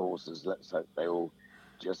hot for the horses. Let's hope they all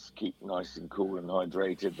just keep nice and cool and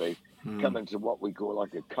hydrated. They come into what we call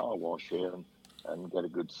like a car wash here and get a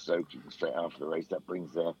good soaking straight after the race. That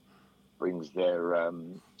brings their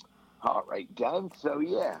heart rate down. So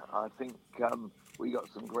yeah, I think we got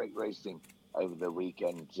some great racing over the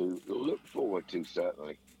weekend to look forward to,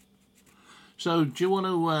 certainly. So do you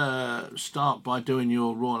want to start by doing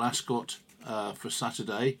your Royal Ascot for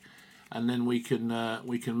Saturday, and then we can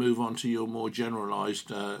move on to your more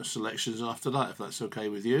generalised selections after that, if that's okay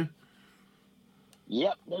with you?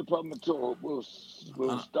 Yep, no problem at all. We'll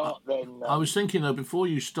start then. I was thinking though, before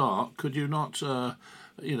you start, could you not,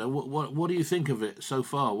 what do you think of it so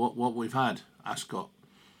far? What we've had, Ascot?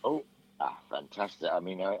 Oh, fantastic! I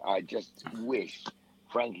mean, I just wish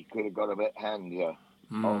Frankie could have got a bit handier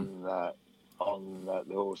on the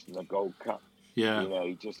horse in the Gold Cup. Yeah.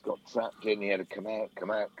 He just got trapped in. He had to come out,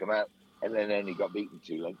 and then only got beaten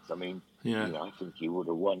 2 lengths. I mean, I think he would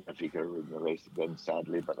have won if he could have ridden the race again,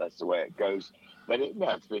 sadly, but that's the way it goes. But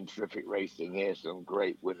it's been terrific racing here. Some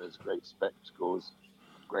great winners, great spectacles,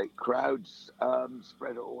 great crowds.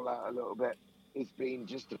 Spread it all out a little bit. It's been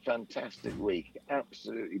just a fantastic week.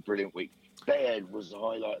 Absolutely brilliant week. Bayard was the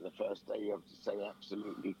highlight of the first day, you have to say,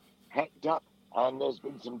 absolutely hecked up. And there's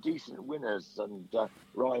been some decent winners, and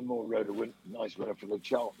Ryan Moore rode a nice winner for the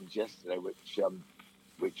Charltons yesterday,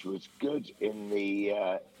 which was good in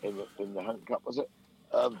the Hunt Cup, was it?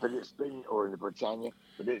 But it's been, or in the Britannia,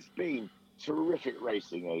 but it's been terrific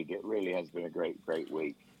racing, Aid. It really has been a great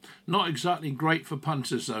week. Not exactly great for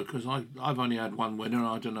punters though, because I've only had one winner.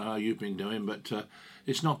 I don't know how you've been doing, but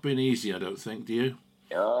it's not been easy, I don't think. Do you?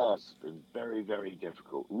 Oh, it's been very, very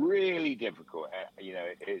difficult. Really difficult.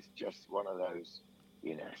 It's just one of those,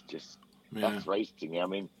 it's just, that's racing. I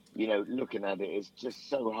mean, looking at it, it's just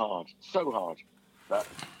so hard. But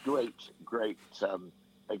great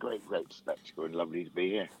a great spectacle, and lovely to be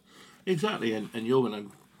here. Exactly, and you're going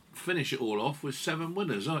to finish it all off with 7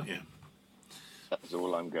 winners, aren't you? That's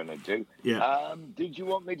all I'm going to do. Yeah. Did you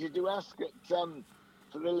want me to do Ascot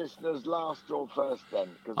for the listeners last or first then?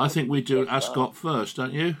 I think we do Ascot first,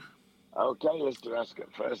 don't you? Okay, let's do Ascot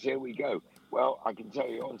first. Here we go. Well, I can tell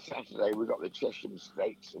you on Saturday we've got the Chesham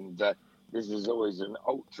Stakes, and this is always an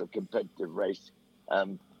ultra competitive race.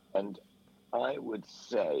 And I would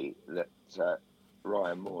say that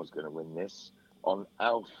Ryan Moore's going to win this on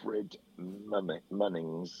Alfred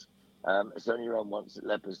Munnings. It's only run once at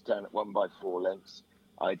Leopardstown. It won by 4 lengths.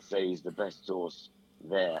 I'd say he's the best horse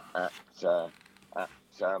there at the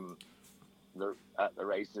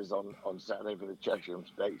races on Saturday for the Chesham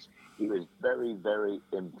Stakes. He was very, very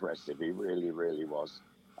impressive. He really, really was.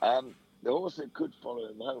 The horse that could follow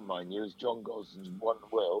him home, mind you, is John Gosden's One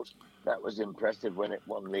World. That was impressive when it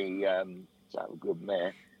won the a good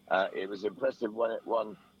mare. It was impressive when it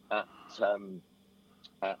won at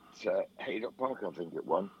Haydock Park, I think it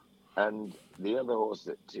won. And the other horse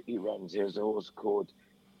that he runs here is a horse called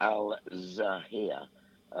Al Zahir.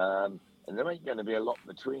 And there ain't going to be a lot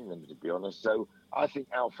between them, to be honest. So I think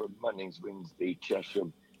Alfred Munnings wins the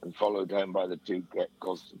Chesham and followed home by the 2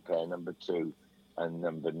 Gosden pair, number 2 and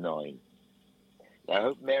number 9. Now, I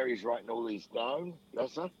hope Mary's writing all these down,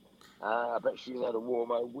 bless her. I bet she's had a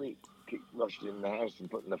warmer week. Keep rushing in the house and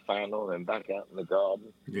putting the fan on and back out in the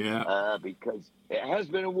garden. Yeah. Because it has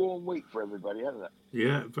been a warm week for everybody, hasn't it?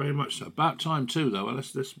 Yeah, very much so. About time too, though. Well,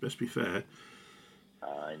 let's be fair.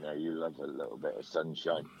 I know you love a little bit of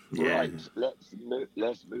sunshine. Yeah. Right, let's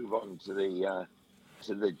move on to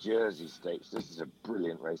the Jersey Stakes. This is a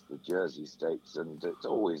brilliant race, the Jersey Stakes, and it's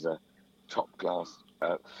always a top class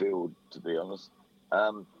field, to be honest.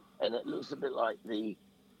 And it looks a bit like the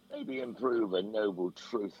maybe Improver Noble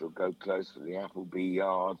Truth will go close for the Appleby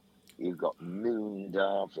Yard. You've got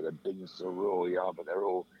Moondar for the Binsell Royal Yard, but they're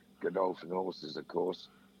all Godolphin horses, of course.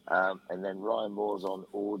 And then Ryan Moore's on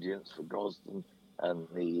Audience for Gosden. And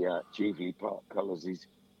the Cheveley Park colours,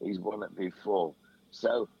 he's won it before.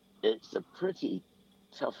 So it's a pretty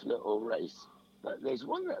tough little race. But there's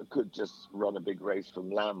one that could just run a big race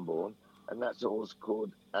from Lambourne, and that's a horse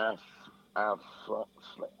called Alf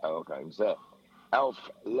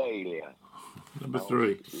Layla. Number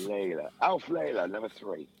 3. Alf Layla, number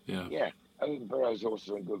 3. Yeah. Owen Burrows' horse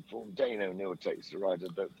are in good form. Dane O'Neill takes the ride. I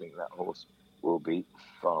don't think that horse will be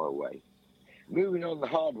far away. Moving on the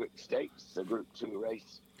Hardwick Stakes, a Group 2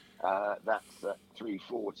 race. That's at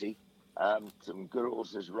 3:40. Some good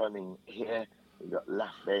horses running here. We've got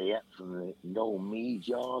Lafayette from the Noel Mead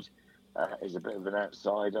Yard. Is a bit of an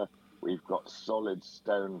outsider. We've got Solid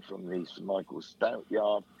Stone from the Sir Michael Stout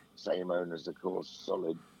Yard. Same owners, of course.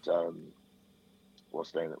 Solid,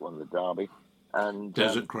 what's the name that won the Derby? And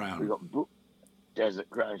Desert Crown. We've got Desert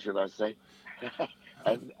Crown, should I say?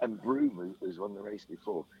 and Broome, who's won the race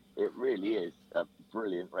before. It really is a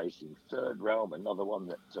brilliant racing. Third Realm, another one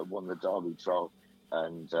that won the Derby trial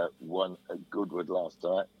and won at Goodwood last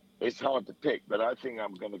night. It's hard to pick, but I think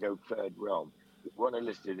I'm going to go Third Realm. One I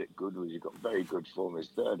listed at Goodwood, you've got very good form. His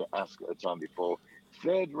third at Ascot the time before.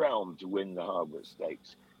 Third Realm to win the Hardwick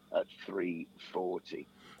Stakes at 3:40.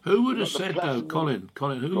 Who would have said, though, Colin,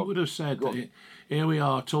 who would have said that here we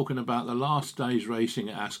are talking about the last day's racing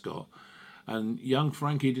at Ascot, and young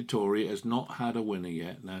Frankie Dettori has not had a winner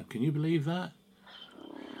yet. Now, can you believe that?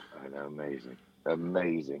 I know,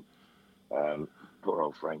 amazing. Poor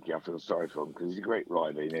old Frankie, I feel sorry for him because he's a great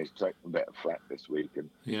rider. He's taken a bit of flack this week,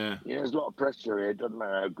 and there's a lot of pressure here. It doesn't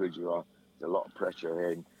matter how good you are. There's a lot of pressure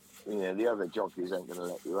here. And, the other jockeys ain't going to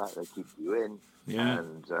let you out. They keep you in,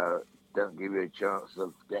 and don't give you a chance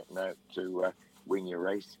of getting out to win your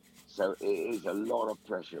race. So it is a lot of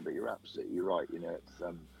pressure. But you're absolutely right.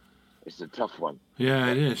 It's a tough one.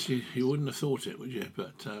 Yeah, it is. You wouldn't have thought it, would you?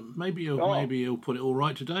 But maybe he'll put it all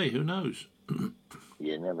right today. Who knows?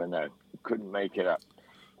 You never know. Couldn't make it up.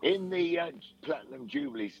 In the Platinum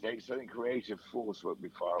Jubilee Stakes, I think Creative Force won't be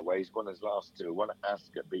far away. He's won his last 2. One at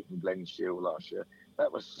Ascot, beating Glen Shield last year.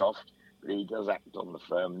 That was soft, but he does act on the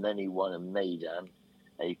firm. And then he won a Maidan.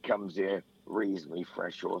 He comes here reasonably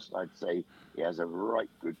fresh horse. And I'd say he has a right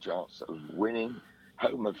good chance of winning.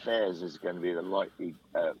 Home Affairs is going to be the likely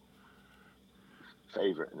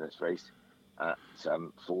favourite in this race at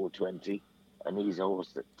 4:20, and he's a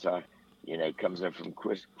horse that comes in from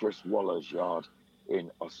Chris Waller's yard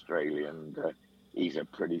in Australia, and he's a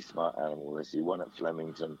pretty smart animal. He won at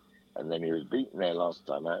Flemington, and then he was beaten there last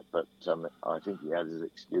time out, but I think he had his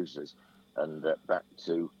excuses, and back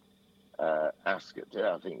to Ascot.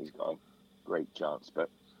 I think he's got a great chance, but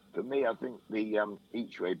for me, I think the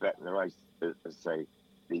each way bet in the race, the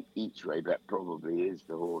each way bet probably is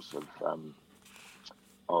the horse of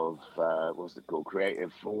what's it called?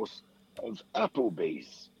 Creative Force of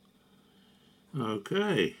Applebee's.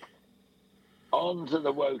 Okay. On to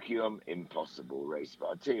the Wokium Impossible race.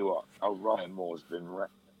 But I tell you what, Ryan Moore's been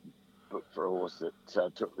booked for a horse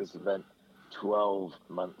that took this event 12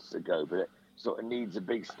 months ago, but it sort of needs a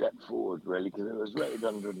big step forward, really, because it was rated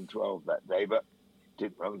 112 that day, but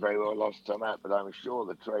didn't run very well last time out. But I'm sure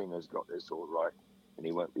the trainer's got this all right, and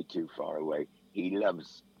he won't be too far away. He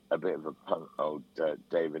loves a bit of a punt, old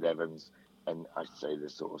David Evans, and I say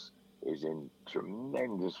this horse is in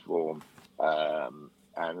tremendous form.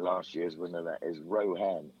 And last year's winner, that is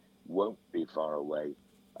Rohan, won't be far away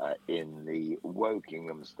in the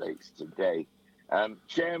Wokingham Stakes today.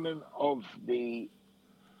 Chairman of the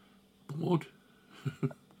Board.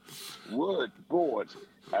 Board.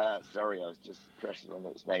 Sorry, I was just pressing on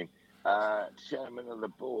its name. Chairman of the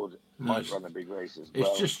board might run a big race as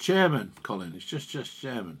well. It's just chairman, Colin. It's just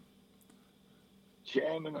chairman.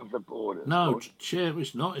 Chairman of the board. No, chair.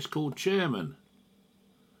 It's not. It's called chairman.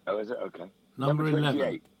 Oh, is it? Okay. Number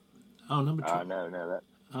 11. Oh, number 2. No. That.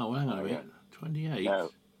 Oh, hang on a minute. 28. No.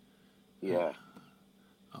 Yeah.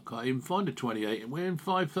 I can't even find a 28, and we're in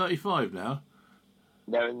 5:35 now.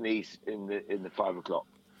 No, in the 5 o'clock.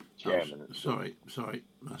 Chairman. Oh, sorry,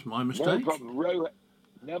 that's my mistake. No problem.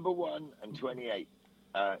 Number 1 and 28,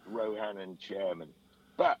 Rohan and Chairman.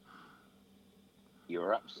 But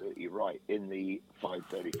you're absolutely right. In the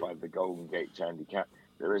 5:35, the Golden Gate Handicap,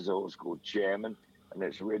 there is a horse called Chairman, and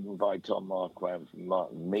it's ridden by Tom Marquand from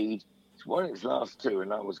Martin Mead. It's won its last 2,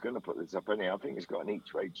 and I was going to put this up anyhow. I think it's got an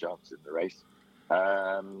each-way chance in the race,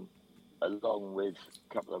 along with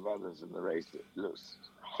a couple of others in the race. It looks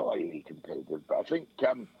highly competitive, but I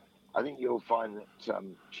think you'll find that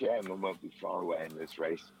Chairman won't be far away in this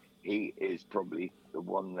race. He is probably the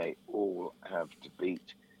one they all have to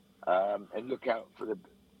beat. And look out for the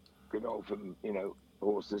Godolphin,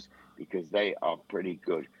 horses, because they are pretty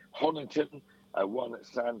good. Honiton won at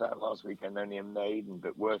Sandown last weekend, only a maiden,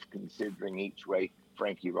 but worth considering each way.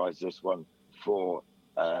 Frankie rides this one for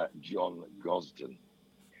John Gosden.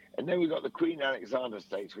 And then we've got the Queen Alexander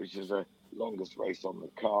Stakes, which is the longest race on the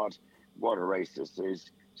card. What a race this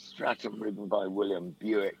is. Stratham ridden by William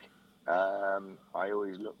Buick. I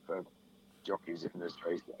always look for jockeys in this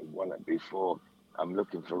race that have won it before. I'm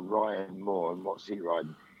looking for Ryan Moore, and what's he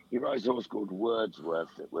riding? He rides a horse called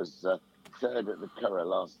Wordsworth. It was third at the Curragh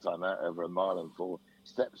last time out, over a mile and 4.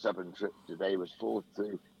 Steps up and trips today, was 4th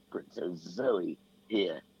to Princess Zoe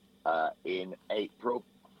here in April.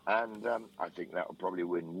 And I think that will probably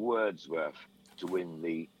win Wordsworth to win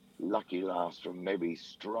the lucky last from maybe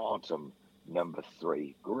Stratum, number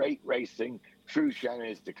 3. Great racing. True Shannon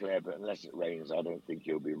is declared, but unless it rains, I don't think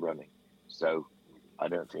he'll be running. So I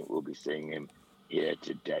don't think we'll be seeing him here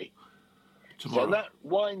today. Tomorrow. So that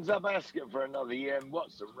winds up Ascot for another year. And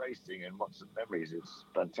what's the racing and what's the memories? It's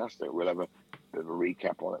fantastic. We'll have a bit of a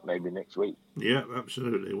recap on it maybe next week. Yeah,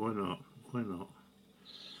 absolutely. Why not?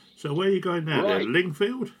 So where are you going now? Right. Then?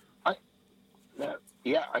 Lingfield?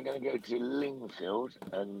 I'm going to go to Lingfield,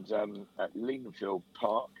 and at Lingfield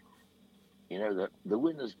Park, the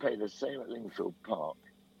winners pay the same at Lingfield Park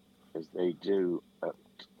as they do at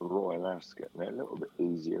Royal Ascot. And they're a little bit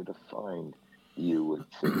easier to find, you would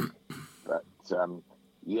think. But,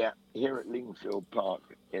 here at Lingfield Park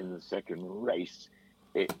in the second race,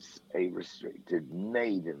 it's a restricted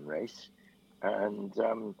maiden race. And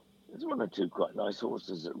there's 1 or 2 quite nice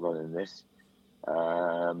horses that run in this.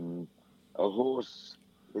 A horse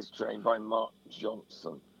is trained by Mark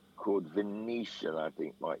Johnson called Venetian, I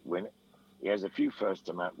think, might win it. He has a few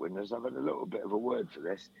first-time out winners. I've had a little bit of a word for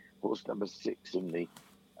this. Horse number 6 in the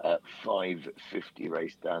 550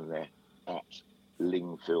 race down there at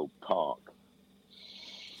Lingfield Park.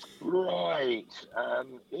 Right.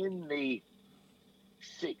 In the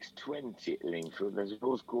 620 at Lingfield, there's a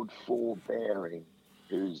horse called Forbearing,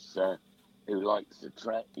 who likes the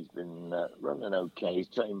track. He's been running okay. He's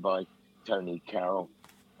trained by Tony Carroll,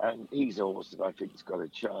 and he's a horse that I think has got a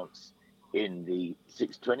chance in the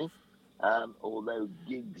 620. Although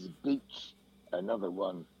Giggs Beach, another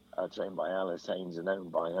one trained by Alice Haynes and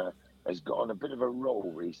owned by her, has got on a bit of a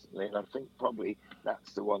roll recently, and I think probably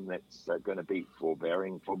that's the one that's going to beat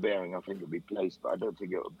Forbearing. Forbearing, I think, will be placed, but I don't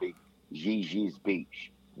think it will be Gigi's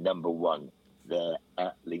Beach, number 1, there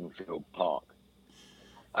at Lingfield Park.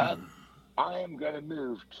 I am going to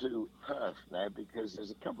move to Perth now, because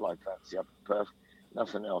there's a couple I fancy up at Perth,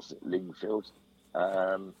 nothing else at Lingfield.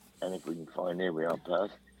 And if we can find, here we are,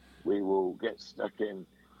 Perth, we will get stuck in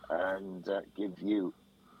and give you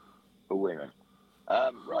a winner.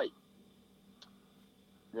 Right.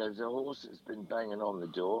 There's a horse that's been banging on the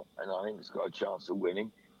door, and I think it's got a chance of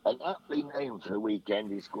winning. An aptly named for the weekend,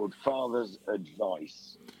 he's called Father's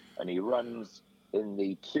Advice, and he runs in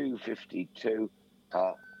the 252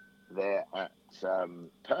 there at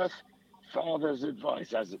Perth. father's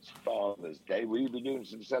advice as it's Father's Day? Will you be doing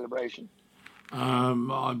some celebration?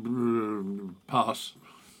 I pass.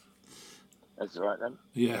 That's all right then.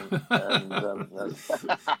 Yeah.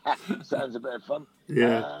 Sounds a bit of fun.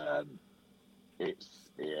 Yeah.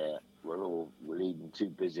 We're leading too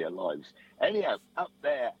busy lives. Anyhow, up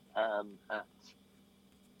there at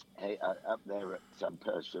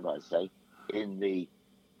Perth, should I say, in the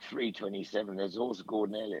 327, there's also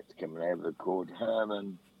Gordon Elliott coming over called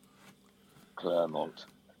Herman Clermont.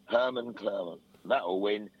 That'll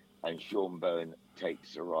win, and Sean Bowen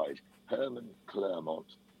takes a ride. Herman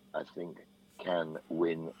Clermont, I think, can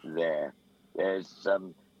win there. There's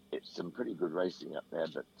some pretty good racing up there,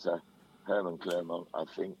 but Herman Clermont, I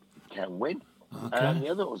think, can win. Okay. And the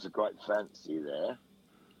other horse I quite fancy there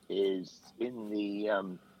is in the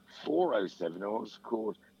 407 horse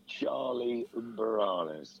called Charlie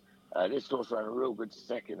Umberanes. This horse ran a real good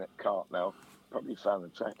second at Cartmel. Probably found the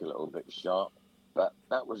track a little bit sharp, but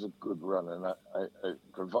that was a good run. And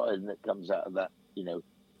providing it comes out of that,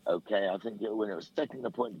 okay, I think it'll win. It was second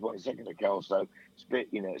to point, second to Kelso. It's a bit,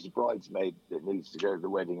 it's a bridesmaid that needs to go to the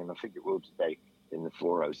wedding, and I think it will today in the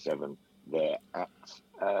 407 there at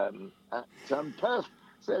Perth.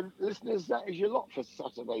 So, listeners, that is your lot for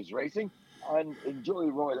Saturday's racing. And enjoy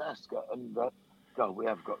Royal Ascot. And, God, we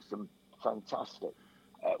have got some fantastic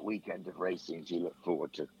weekend of racing to look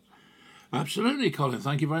forward to. Absolutely, Colin.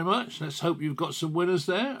 Thank you very much. Let's hope you've got some winners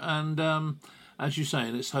there. And as you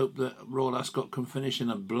say, let's hope that Royal Ascot can finish in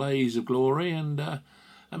a blaze of glory. And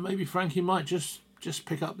maybe Frankie might just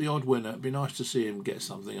pick up the odd winner. It'd be nice to see him get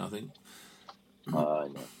something, I think. I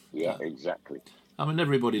know. Yeah, exactly. I mean,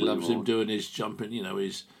 everybody loves him doing his jumping,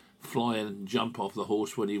 his fly and jump off the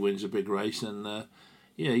horse when he wins a big race. And,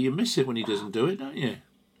 you miss it when he doesn't do it, don't you?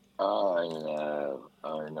 I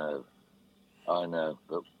know.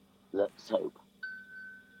 But let's hope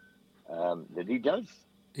that he does.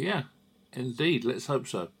 Yeah, indeed. Let's hope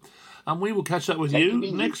so. And we will catch up with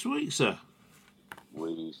you next week, sir.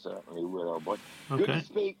 We certainly will, old boy. Okay. Good to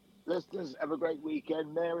speak. Listeners, have a great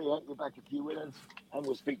weekend. Mary, hope you're back a few winners, and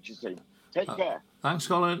we'll speak to you soon. Take care. Thanks,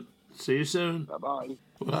 Colin. See you soon. Bye-bye.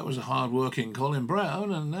 Well, that was a hard-working Colin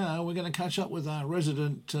Brown, and now we're going to catch up with our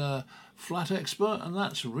resident flat expert, and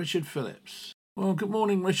that's Richard Phillips. Well, good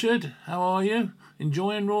morning, Richard. How are you?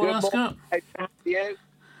 Enjoying Royal Ascot? How are you?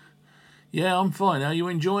 Yeah, I'm fine. Are you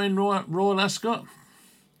enjoying Royal Ascot?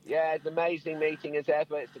 Yeah, it's an amazing meeting as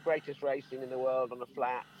ever. It's the greatest racing in the world on the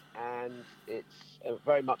flat, and it's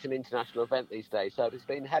very much an international event these days. So it's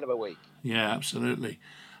been a hell of a week. Yeah, absolutely.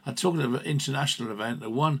 I'm talking about an international event. The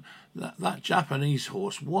one that Japanese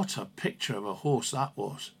horse. What a picture of a horse that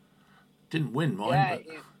was. Didn't win, mind.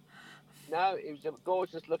 Yeah, no, it was a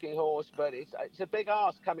gorgeous-looking horse, but it's a big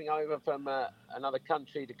ask coming over from another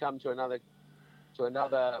country to come to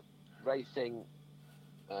another racing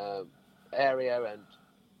area, and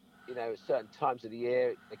at certain times of the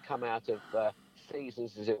year they come out of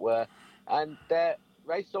seasons, as it were, and their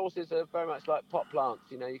race horses are very much like pot plants.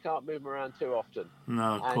 You can't move them around too often.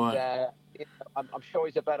 No, quite. I'm sure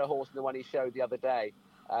he's a better horse than the one he showed the other day.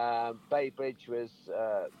 Bay Bridge was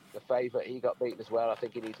the favourite. He got beaten as well. I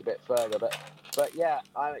think he needs a bit further. But yeah,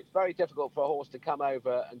 it's very difficult for a horse to come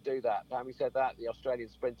over and do that. But having said that, the Australian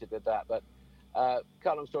sprinter did that. But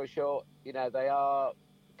cut long story short, they are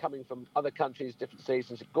coming from other countries, different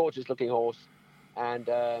seasons. A gorgeous-looking horse, and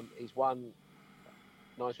he's won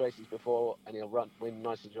nice races before, and he'll win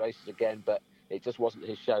nice races again. But it just wasn't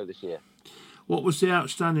his show this year. What was the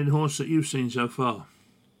outstanding horse that you've seen so far?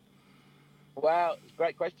 Well, it's a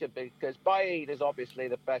great question, because Baid is obviously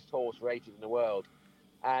the best horse rated in the world,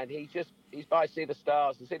 and he's by See the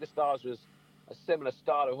Stars, and See the Stars was a similar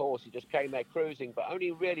style of horse. He just came there cruising, but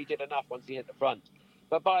only really did enough once he hit the front.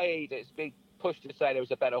 But Baid, it's been pushed to say there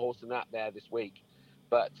was a better horse than that there this week,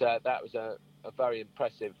 but that was a very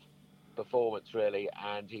impressive performance, really,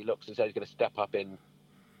 and he looks as though he's going to step up in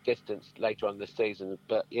distance later on this season.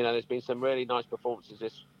 But there's been some really nice performances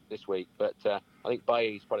this week, but I think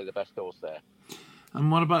Baid's probably the best horse there. And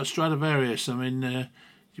what about Stradivarius? I mean, do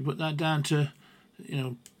you put that down to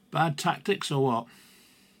bad tactics or what?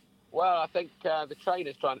 Well, I think the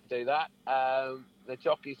trainer's trying to do that. The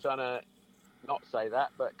jockey's trying to not say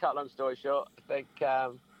that, but cut long story short, I think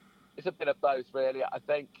it's a bit of both, really. I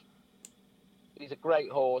think he's a great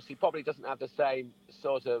horse. He probably doesn't have the same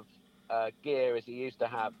sort of gear as he used to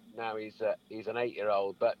have. Now he's an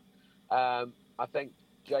 8-year-old, but I think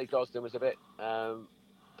Jay Gosden was a bit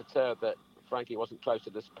perturbed that Frankie wasn't close to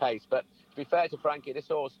this pace. But to be fair to Frankie, this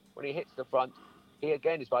horse, when he hits the front, he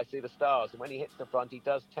again is by See the Stars, and when he hits the front, he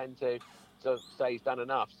does tend to sort of say he's done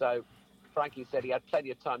enough. So Frankie said he had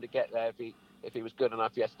plenty of time to get there if he if he was good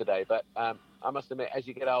enough yesterday. But I must admit, as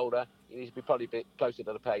you get older, he needs to be probably a bit closer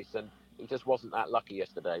to the pace, and he just wasn't that lucky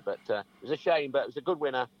yesterday. But it was a shame, but it was a good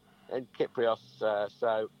winner in Kyprios.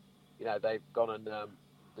 So, they've gone and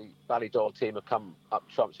the Ballydoyle team have come up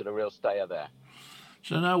trumps with a real stayer there.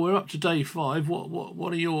 So now we're up to day 5.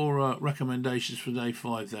 What are your recommendations for day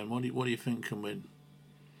 5 then? What do you think can win?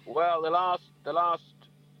 Well, the last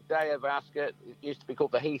day of Ascot, it used to be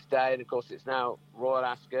called the Heath Day, and of course it's now Royal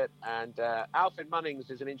Ascot. And Alfred Munnings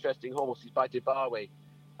is an interesting horse. He's by Dubawi.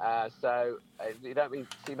 So you don't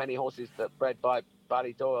see many horses that bred by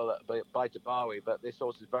Ballydoyle by Dubawi, but this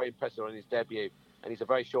horse is very impressive on his debut, and he's a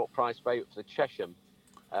very short price favourite for the Chesham,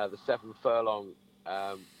 the 7 furlong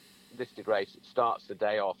listed race. It starts the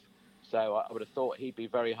day off, so I would have thought he'd be a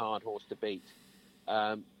very hard horse to beat.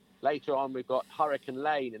 Later on, we've got Hurricane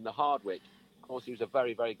Lane in the Hardwick. Of course, he was a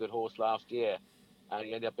very, very good horse last year, and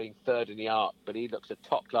he ended up being 3rd in the Arc, but he looks a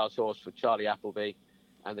top-class horse for Charlie Appleby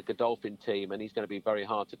and the Godolphin team, and he's going to be very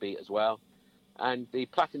hard to beat as well. And the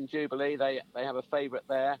Platinum Jubilee, they have a favourite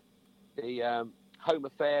there. The Home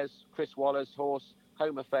Affairs, Chris Waller's horse,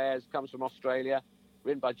 Home Affairs, comes from Australia,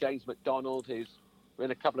 ridden by James McDonald, who's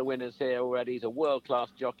ridden a couple of winners here already. He's a world-class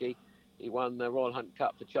jockey. He won the Royal Hunt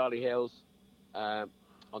Cup for Charlie Hills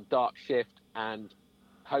on Dark Shift, and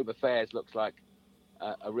Home Affairs looks like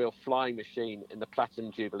a real flying machine in the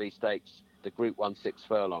Platinum Jubilee Stakes, the Group 1 6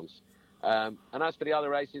 furlongs. And as for the other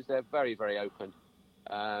races, they're very, very open.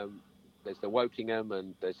 There's the Wokingham,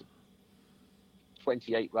 and there's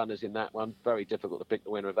 28 runners in that one. Very difficult to pick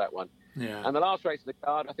the winner of that one. Yeah. And the last race of the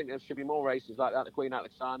card, I think there should be more races like that. The Queen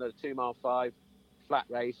Alexander, the 2 mile 5 flat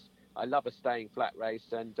race. I love a staying flat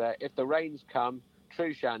race. And if the rains come,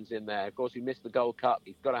 Trushan's in there. Of course, he missed the Gold Cup.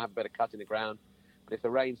 He's got to have a bit of cut in the ground. But if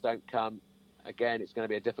the rains don't come, again, it's going to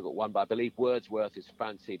be a difficult one. But I believe Wordsworth is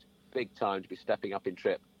fancied big time to be stepping up in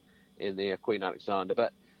trip in the Queen Alexander.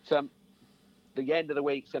 But the end of the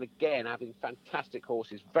week's going to, again, having fantastic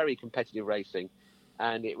horses, very competitive racing,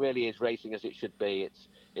 and it really is racing as it should be.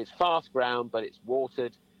 It's fast ground, but it's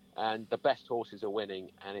watered, and the best horses are winning,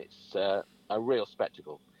 and it's a real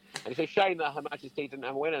spectacle. And it's a shame that Her Majesty didn't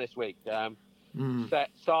have a winner this week.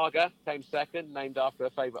 Saga came second, named after her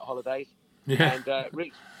favourite holidays, and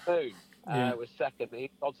Reach Moon was second. He's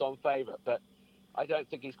odds-on favourite, but I don't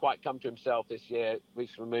think he's quite come to himself this year.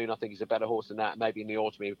 Reach for the Moon, I think he's a better horse than that. Maybe in the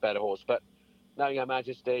autumn he's a better horse. But knowing Her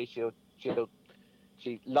Majesty,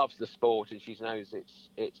 she loves the sport, and she knows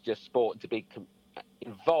it's just sport. And to be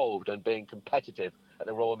involved and being competitive at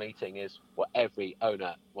the Royal Meeting is what every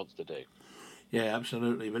owner wants to do. Yeah,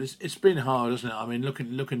 absolutely. But it's been hard, hasn't it? I mean,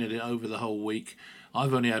 looking at it over the whole week,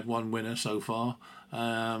 I've only had one winner so far,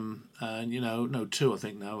 and no, 2 I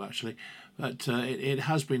think now actually. But it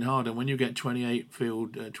has been hard, and when you get 28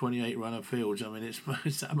 runner fields, I mean,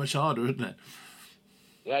 it's that much harder, isn't it?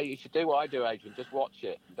 Yeah, you should do what I do, Adrian. Just watch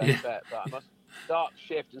it. Don't bet. But I must Dark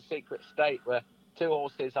Shift and Secret State were 2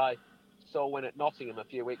 horses I saw win at Nottingham a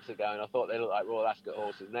few weeks ago, and I thought they looked like Royal Ascot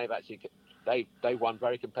horses. And they've actually they won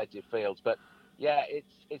very competitive fields. But yeah,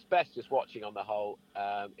 it's best just watching on the whole.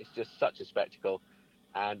 It's just such a spectacle,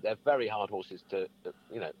 and they're very hard horses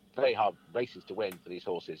very hard races to win for these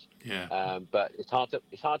horses. Yeah. But it's hard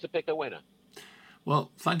to pick a winner.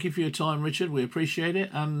 Well, thank you for your time, Richard. We appreciate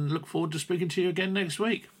it, and look forward to speaking to you again next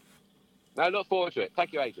week. No, look forward to it.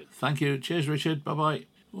 Thank you, Adrian. Thank you. Cheers, Richard. Bye-bye.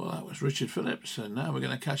 Well, that was Richard Phillips, and now we're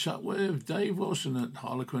going to catch up with Dave Wilson at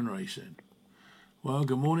Harlequin Racing. Well,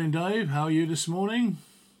 good morning, Dave. How are you this morning?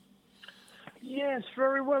 Yes,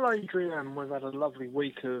 very well, Adrian. We've had a lovely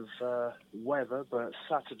week of weather, but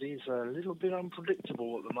Saturday's a little bit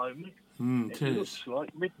unpredictable at the moment. It looks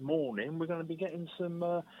like mid-morning we're going to be getting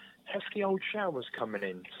some hefty old showers coming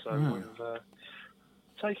in. So we've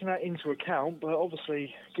taken that into account, but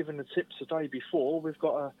obviously, given the tips the day before, we've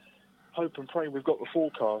got to hope and pray we've got the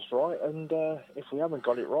forecast right. And if we haven't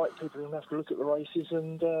got it right, people are going to have to look at the races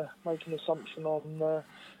and make an assumption on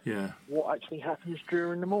what actually happens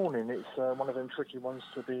during the morning. It's one of them tricky ones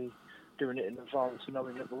to be doing it in advance,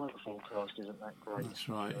 knowing that the weather forecast isn't that great. That's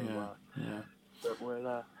right. So, But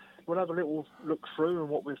we'll have a little look through and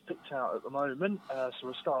what we've picked out at the moment. So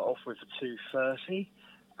we'll start off with the 2:30,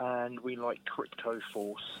 and we like Crypto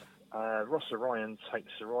Force. Ross Orion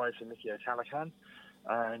takes the ride to Mickey O'Callaghan,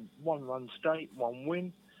 and 1 run state, 1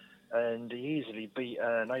 win, and he easily beat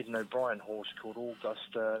an Aidan O'Brien horse called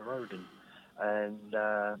Augusta Rodin.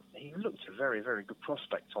 And he looked a very, very good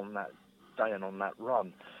prospect on that day and on that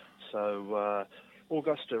run. So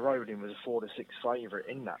Augusta Rodin was a 4-6 favourite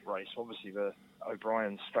in that race. Obviously, the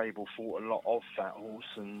O'Brien stable thought a lot of that horse,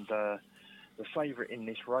 and The favourite in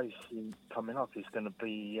this race coming up is going to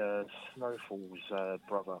be Snowfall's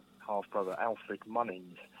half-brother, Alfred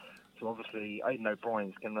Munnings. So obviously, Aidan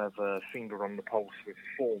O'Brien's going to have a finger on the pulse with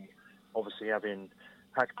form. Obviously, having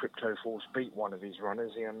had Crypto Force beat one of his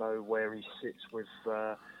runners, he'll know where he sits with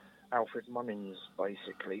Alfred Munnings,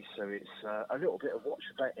 basically. So it's a little bit of watch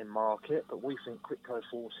the betting market, but we think Crypto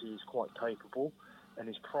Force is quite capable, and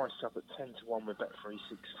is priced up at 10-1 with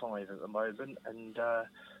Bet365 at the moment. And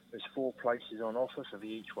there's 4 places on offer for the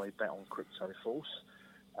each-way bet on Crypto Force.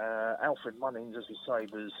 Alfred Munnings, as we say,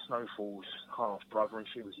 was Snowfall's half-brother, and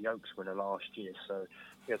she was the Oaks winner last year, so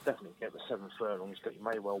he'll definitely get the 7 furlongs, but he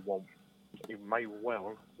may well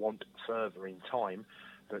want further in time,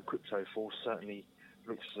 but Crypto Force certainly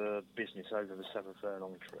looks business over the 7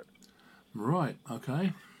 furlong trip. Right,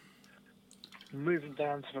 okay. Moving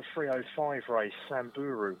down to the 305 race,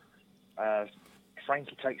 Samburu.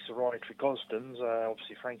 Frankie takes the ride for Gosden's.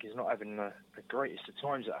 Obviously, Frankie's not having the greatest of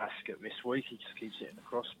times at Ascot this week. He just keeps hitting the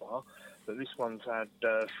crossbar. But this one's had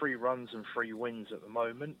 3 runs and 3 wins at the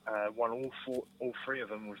moment. Won all 3 of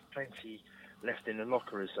them with plenty left in the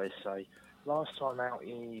locker, as they say. Last time out,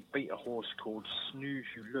 he beat a horse called Snooze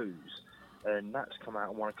You Lose, and that's come out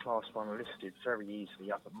and won a Class 1 listed very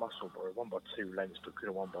easily up at Musselburgh. Won by 2 lengths, but could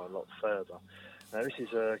have won by a lot further. Now, this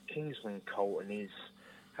is a Kingsland colt, and he's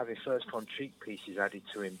having first-time cheek pieces added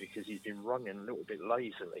to him because he's been running a little bit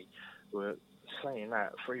lazily. We're saying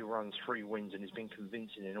that 3 runs, 3 wins, and he's been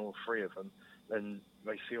convincing in all 3 of them. And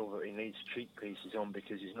they feel that he needs cheek pieces on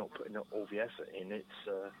because he's not putting all the effort in. It's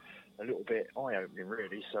a little bit eye-opening,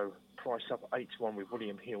 really. So priced up at 8-1 with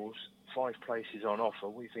William Hills, 5 places on offer.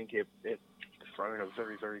 We think it throw in a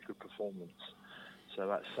very, very good performance. So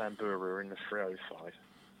that's Samburu in the 305.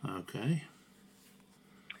 Okay.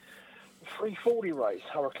 340 race,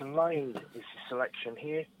 Hurricane Lane is the selection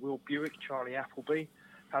here. Will Buick, Charlie Appleby,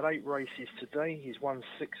 had 8 races today. He's won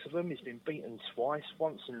 6 of them. He's been beaten twice,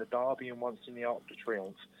 once in the Derby and once in the Arc de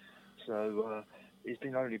Triomphe. So he's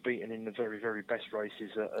been only beaten in the very, very best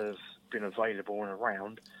races that have been available and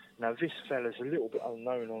around. Now, this fella's a little bit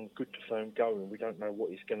unknown on Good to Firm Going. We don't know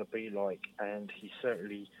what he's going to be like, and he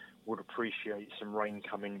certainly would appreciate some rain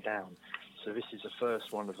coming down. So this is the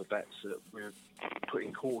first one of the bets that we're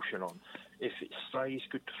putting caution on. If it stays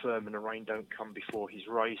Good to Firm and the rain don't come before his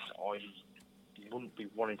race, I wouldn't be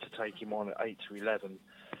wanting to take him on at 8-11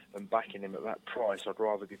 and backing him at that price. I'd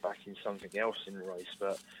rather be backing something else in the race.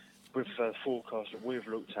 But with the forecast that we've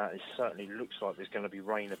looked at, it certainly looks like there's going to be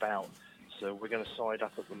rain about. So we're going to side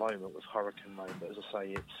up at the moment with Hurricane Lane. But as I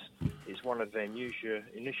say, it's one of them. Use your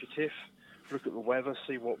initiative. Look at the weather,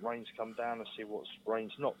 see what rain's come down and see what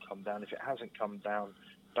rain's not come down. If it hasn't come down,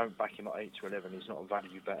 don't back him at 8-11. He's not a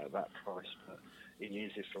value bet at that price, but he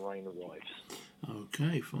is if the rain arrives.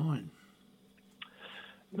 Okay, fine.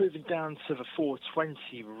 Moving down to the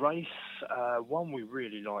 420 race, one we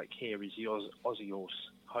really like here is the Aussie horse,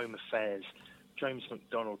 Home Affairs. James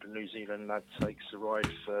McDonald, the New Zealand lad, takes the ride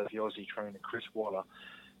for the Aussie trainer Chris Waller.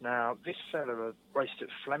 Now, this fella raced at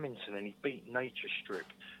Flemington and he beat Nature Strip.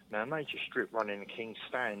 Now, Nature Strip ran in the King's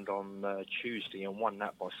Stand on Tuesday and won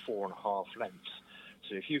that by 4.5 lengths.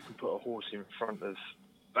 So if you can put a horse in front of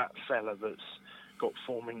that fella that's got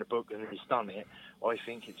form in the book and has done it, I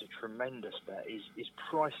think it's a tremendous bet. He's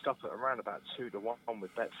priced up at around about 2-1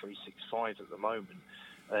 with Bet365 at the moment.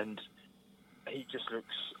 And he just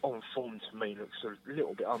looks, on form to me, looks a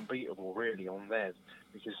little bit unbeatable really on there,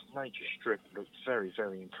 because Nature Strip looked very,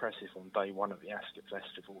 very impressive on day 1 at the Ascot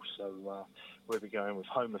Festival. So we'll be going with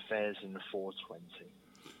Home Affairs in the 420.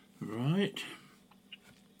 Right.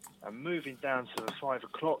 And moving down to the 5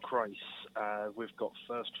 o'clock race, we've got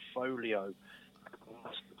First Folio.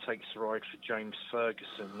 Takes the ride for James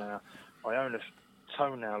Ferguson. Now, I own a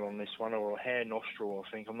toenail on this one, or a hair nostril,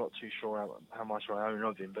 I think. I'm not too sure how much I own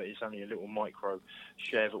of him, but it's only a little micro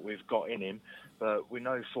share that we've got in him. But we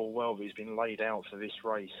know full well that he's been laid out for this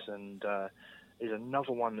race, and is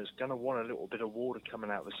another one that's going to want a little bit of water coming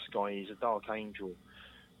out of the sky. He's a Dark Angel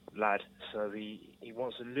lad, so he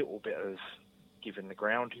wants a little bit of giving the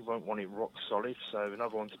ground. He won't want it rock solid, so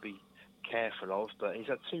another one to be careful of. But he's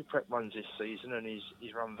had 2 prep runs this season, and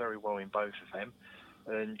he's run very well in both of them.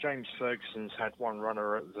 And James Ferguson's had 1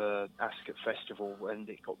 runner at the Ascot Festival, and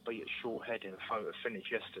it got beat at short head in a photo finish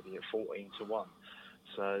yesterday at 14-1.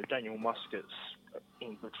 So Daniel Muscat's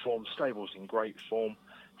in good form, stable's in great form.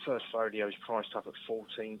 First Folio's priced up at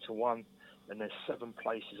 14-1, and there's 7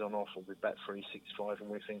 places on offer with Bet365, and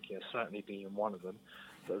we're thinking of certainly being one of them.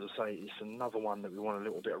 But as I say, it's another one that we want a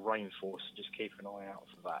little bit of rain for, so just keep an eye out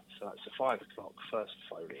for that. So that's the 5 o'clock First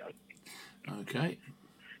Folio. Okay.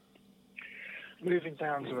 Moving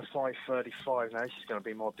down to the 5:35 now. This is going to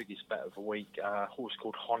be my biggest bet of the week. A horse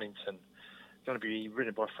called Honington. Going to be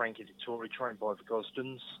ridden by Frankie Dettori, trained by the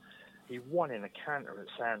Gosdens. He won in a canter at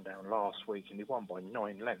Sandown last week, and he won by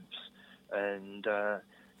 9 lengths. And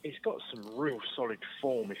he's got some real solid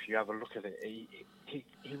form if you have a look at it. He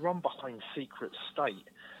run behind Secret State.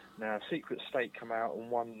 Now, Secret State come out and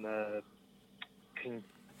won King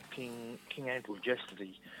Edward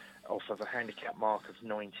yesterday off of a handicap mark of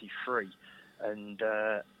 93. And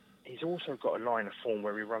he's also got a line of form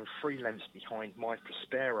where he runs 3 lengths behind My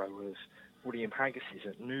Prospero of William Haggis's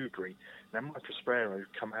at Newbury. Now, My Prospero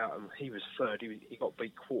come out and he was third. He got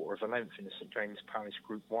beat quarter of a length in the St James Palace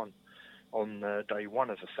Group 1 on day 1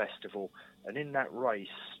 of the festival. And in that race,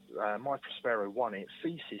 My Prospero won it.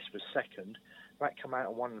 Thesis was second. That came out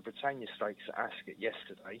and won the Britannia Stakes at Ascot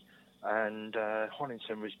yesterday. And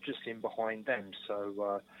Honington was just in behind them.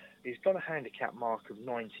 So he's got a handicap mark of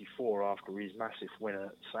 94 after his massive win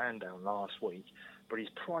at Sandown last week. But he's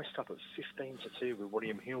priced up at 15-2 with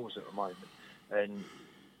William Hills at the moment. And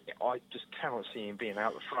I just cannot see him being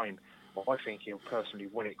out of the frame. I think he'll personally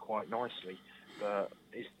win it quite nicely. But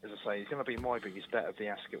as I say, he's going to be my biggest bet of the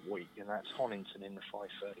Ascot week, and that's Honington in the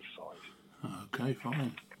 5:35. Okay,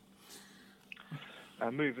 fine.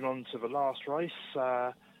 Moving on to the last race,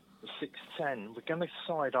 the 6:10. We're going to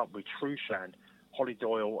side up with Trushan, Holly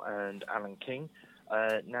Doyle and Alan King.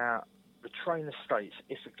 Now, the trainer states,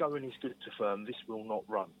 if the going is good to firm, this will not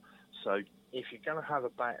run. So if you're going to have a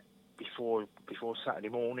bet before Saturday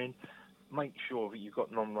morning, make sure that you've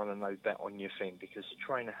got non-runner no bet on your thing, because the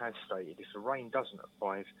trainer has stated if the rain doesn't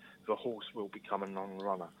arrive, the horse will become a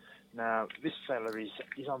non-runner. Now, this fella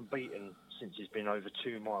is unbeaten since he's been over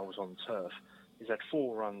 2 miles on turf. He's had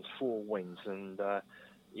 4 runs, 4 wins, and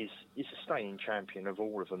is a staying champion of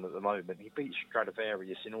all of them at the moment. He beat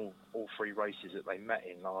Stradivarius in all 3 races that they met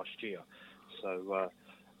in last year. So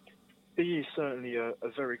he is certainly a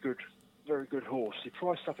very good horse. He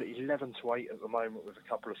priced up at 11-8 at the moment with a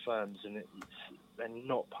couple of firms, and they're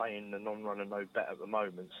not paying the non-runner no bet at the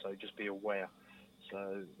moment, so just be aware.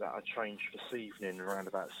 So that'll change this evening around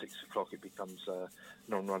about 6 o'clock. It becomes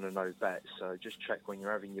non-runner no bet. So just check when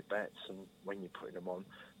you're having your bets and when you're putting them on.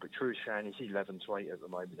 But Trushan is 11-8 at the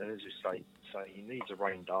moment, and as you say, he needs a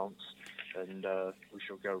rain dance, and we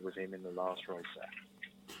shall go with him in the last race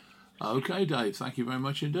there. Okay, Dave. Thank you very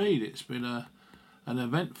much indeed. It's been an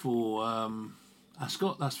event for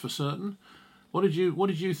Ascot, that's for certain. What did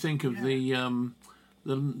you think of the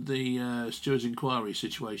Stewards' Inquiry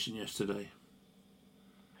situation yesterday?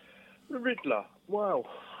 The Riddler. Well,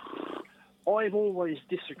 I've always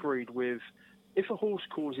disagreed with if a horse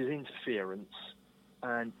causes interference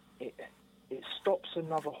and it stops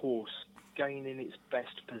another horse gaining its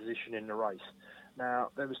best position in the race. Now,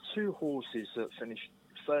 there was 2 horses that finished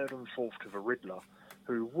 3rd and 4th to the Riddler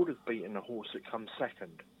who would have beaten a horse that comes 2nd.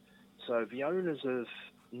 So the owners have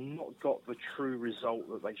not got the true result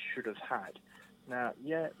that they should have had. Now,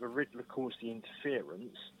 the Riddler caused the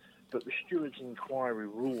interference, but the Stewards' Inquiry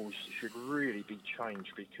rules should really be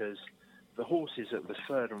changed, because the horses at the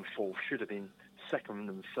 3rd and 4th should have been 2nd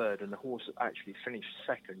and 3rd, and the horse that actually finished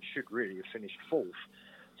 2nd should really have finished 4th.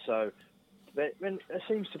 So there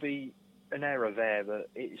seems to be an error there, that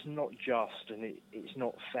it's not just and it's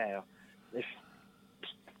not fair. If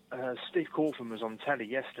Steve Caulfield was on telly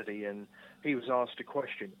yesterday and he was asked a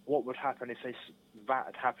question, what would happen if that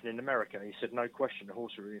had happened in America? He said, no question, the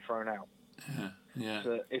horse would have been thrown out. Yeah.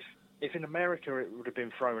 So if in America it would have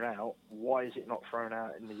been thrown out, why is it not thrown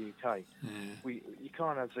out in the UK? Yeah. You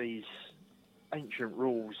can't have these ancient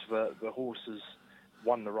rules that the horses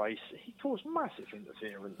won the race. He caused massive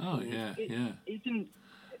interference. Oh, yeah, He didn't.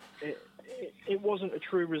 It wasn't a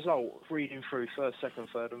true result reading through 1st, 2nd,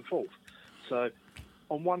 3rd and 4th. So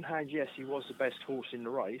on one hand, yes, he was the best horse in the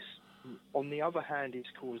race. On the other hand, he's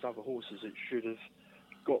caused other horses that should have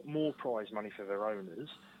got more prize money for their owners,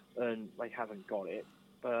 and they haven't got it.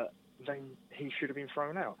 But then he should have been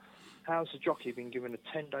thrown out. How's the jockey been given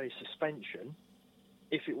a 10-day suspension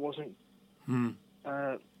if it wasn't an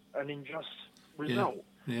unjust result?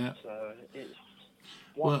 Yeah. So it's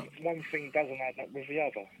one thing doesn't add up with the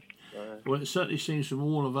other. Well, it certainly seems from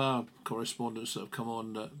all of our correspondents that have come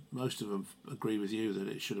on that most of them agree with you that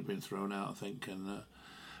it should have been thrown out, I think.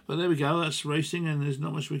 But there we go, that's racing, and there's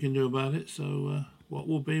not much we can do about it. So what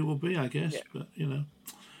will be, I guess. Yeah. But,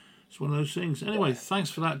 it's one of those things. Anyway, thanks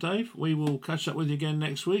for that, Dave. We will catch up with you again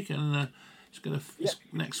next week, and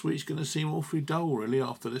next week's going to seem awfully dull, really,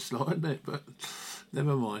 after this lot, isn't it? But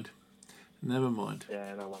never mind.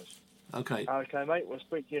 Yeah, no worries. Okay. Okay, mate. We'll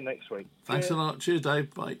speak to you next week. Thanks a lot. Cheers,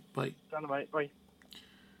 Dave. Bye. Done, mate. Bye.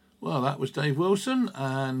 Well, that was Dave Wilson,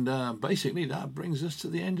 and basically that brings us to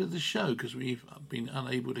the end of the show because we've been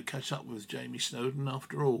unable to catch up with Jamie Snowden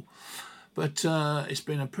after all. But it's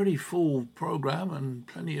been a pretty full programme and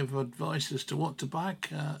plenty of advice as to what to back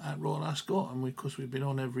at Royal Ascot. And of course, we've been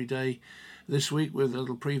on every day this week with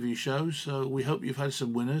little preview shows. So we hope you've had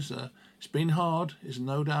some winners. It's been hard. There's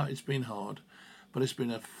no doubt it's been hard. But it's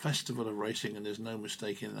been a festival of racing and there's no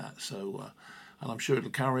mistake in that. So, and I'm sure it'll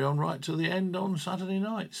carry on right till the end on Saturday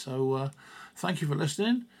night. So thank you for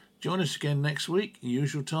listening. Join us again next week.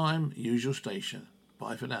 Usual time, usual station.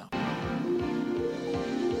 Bye for now.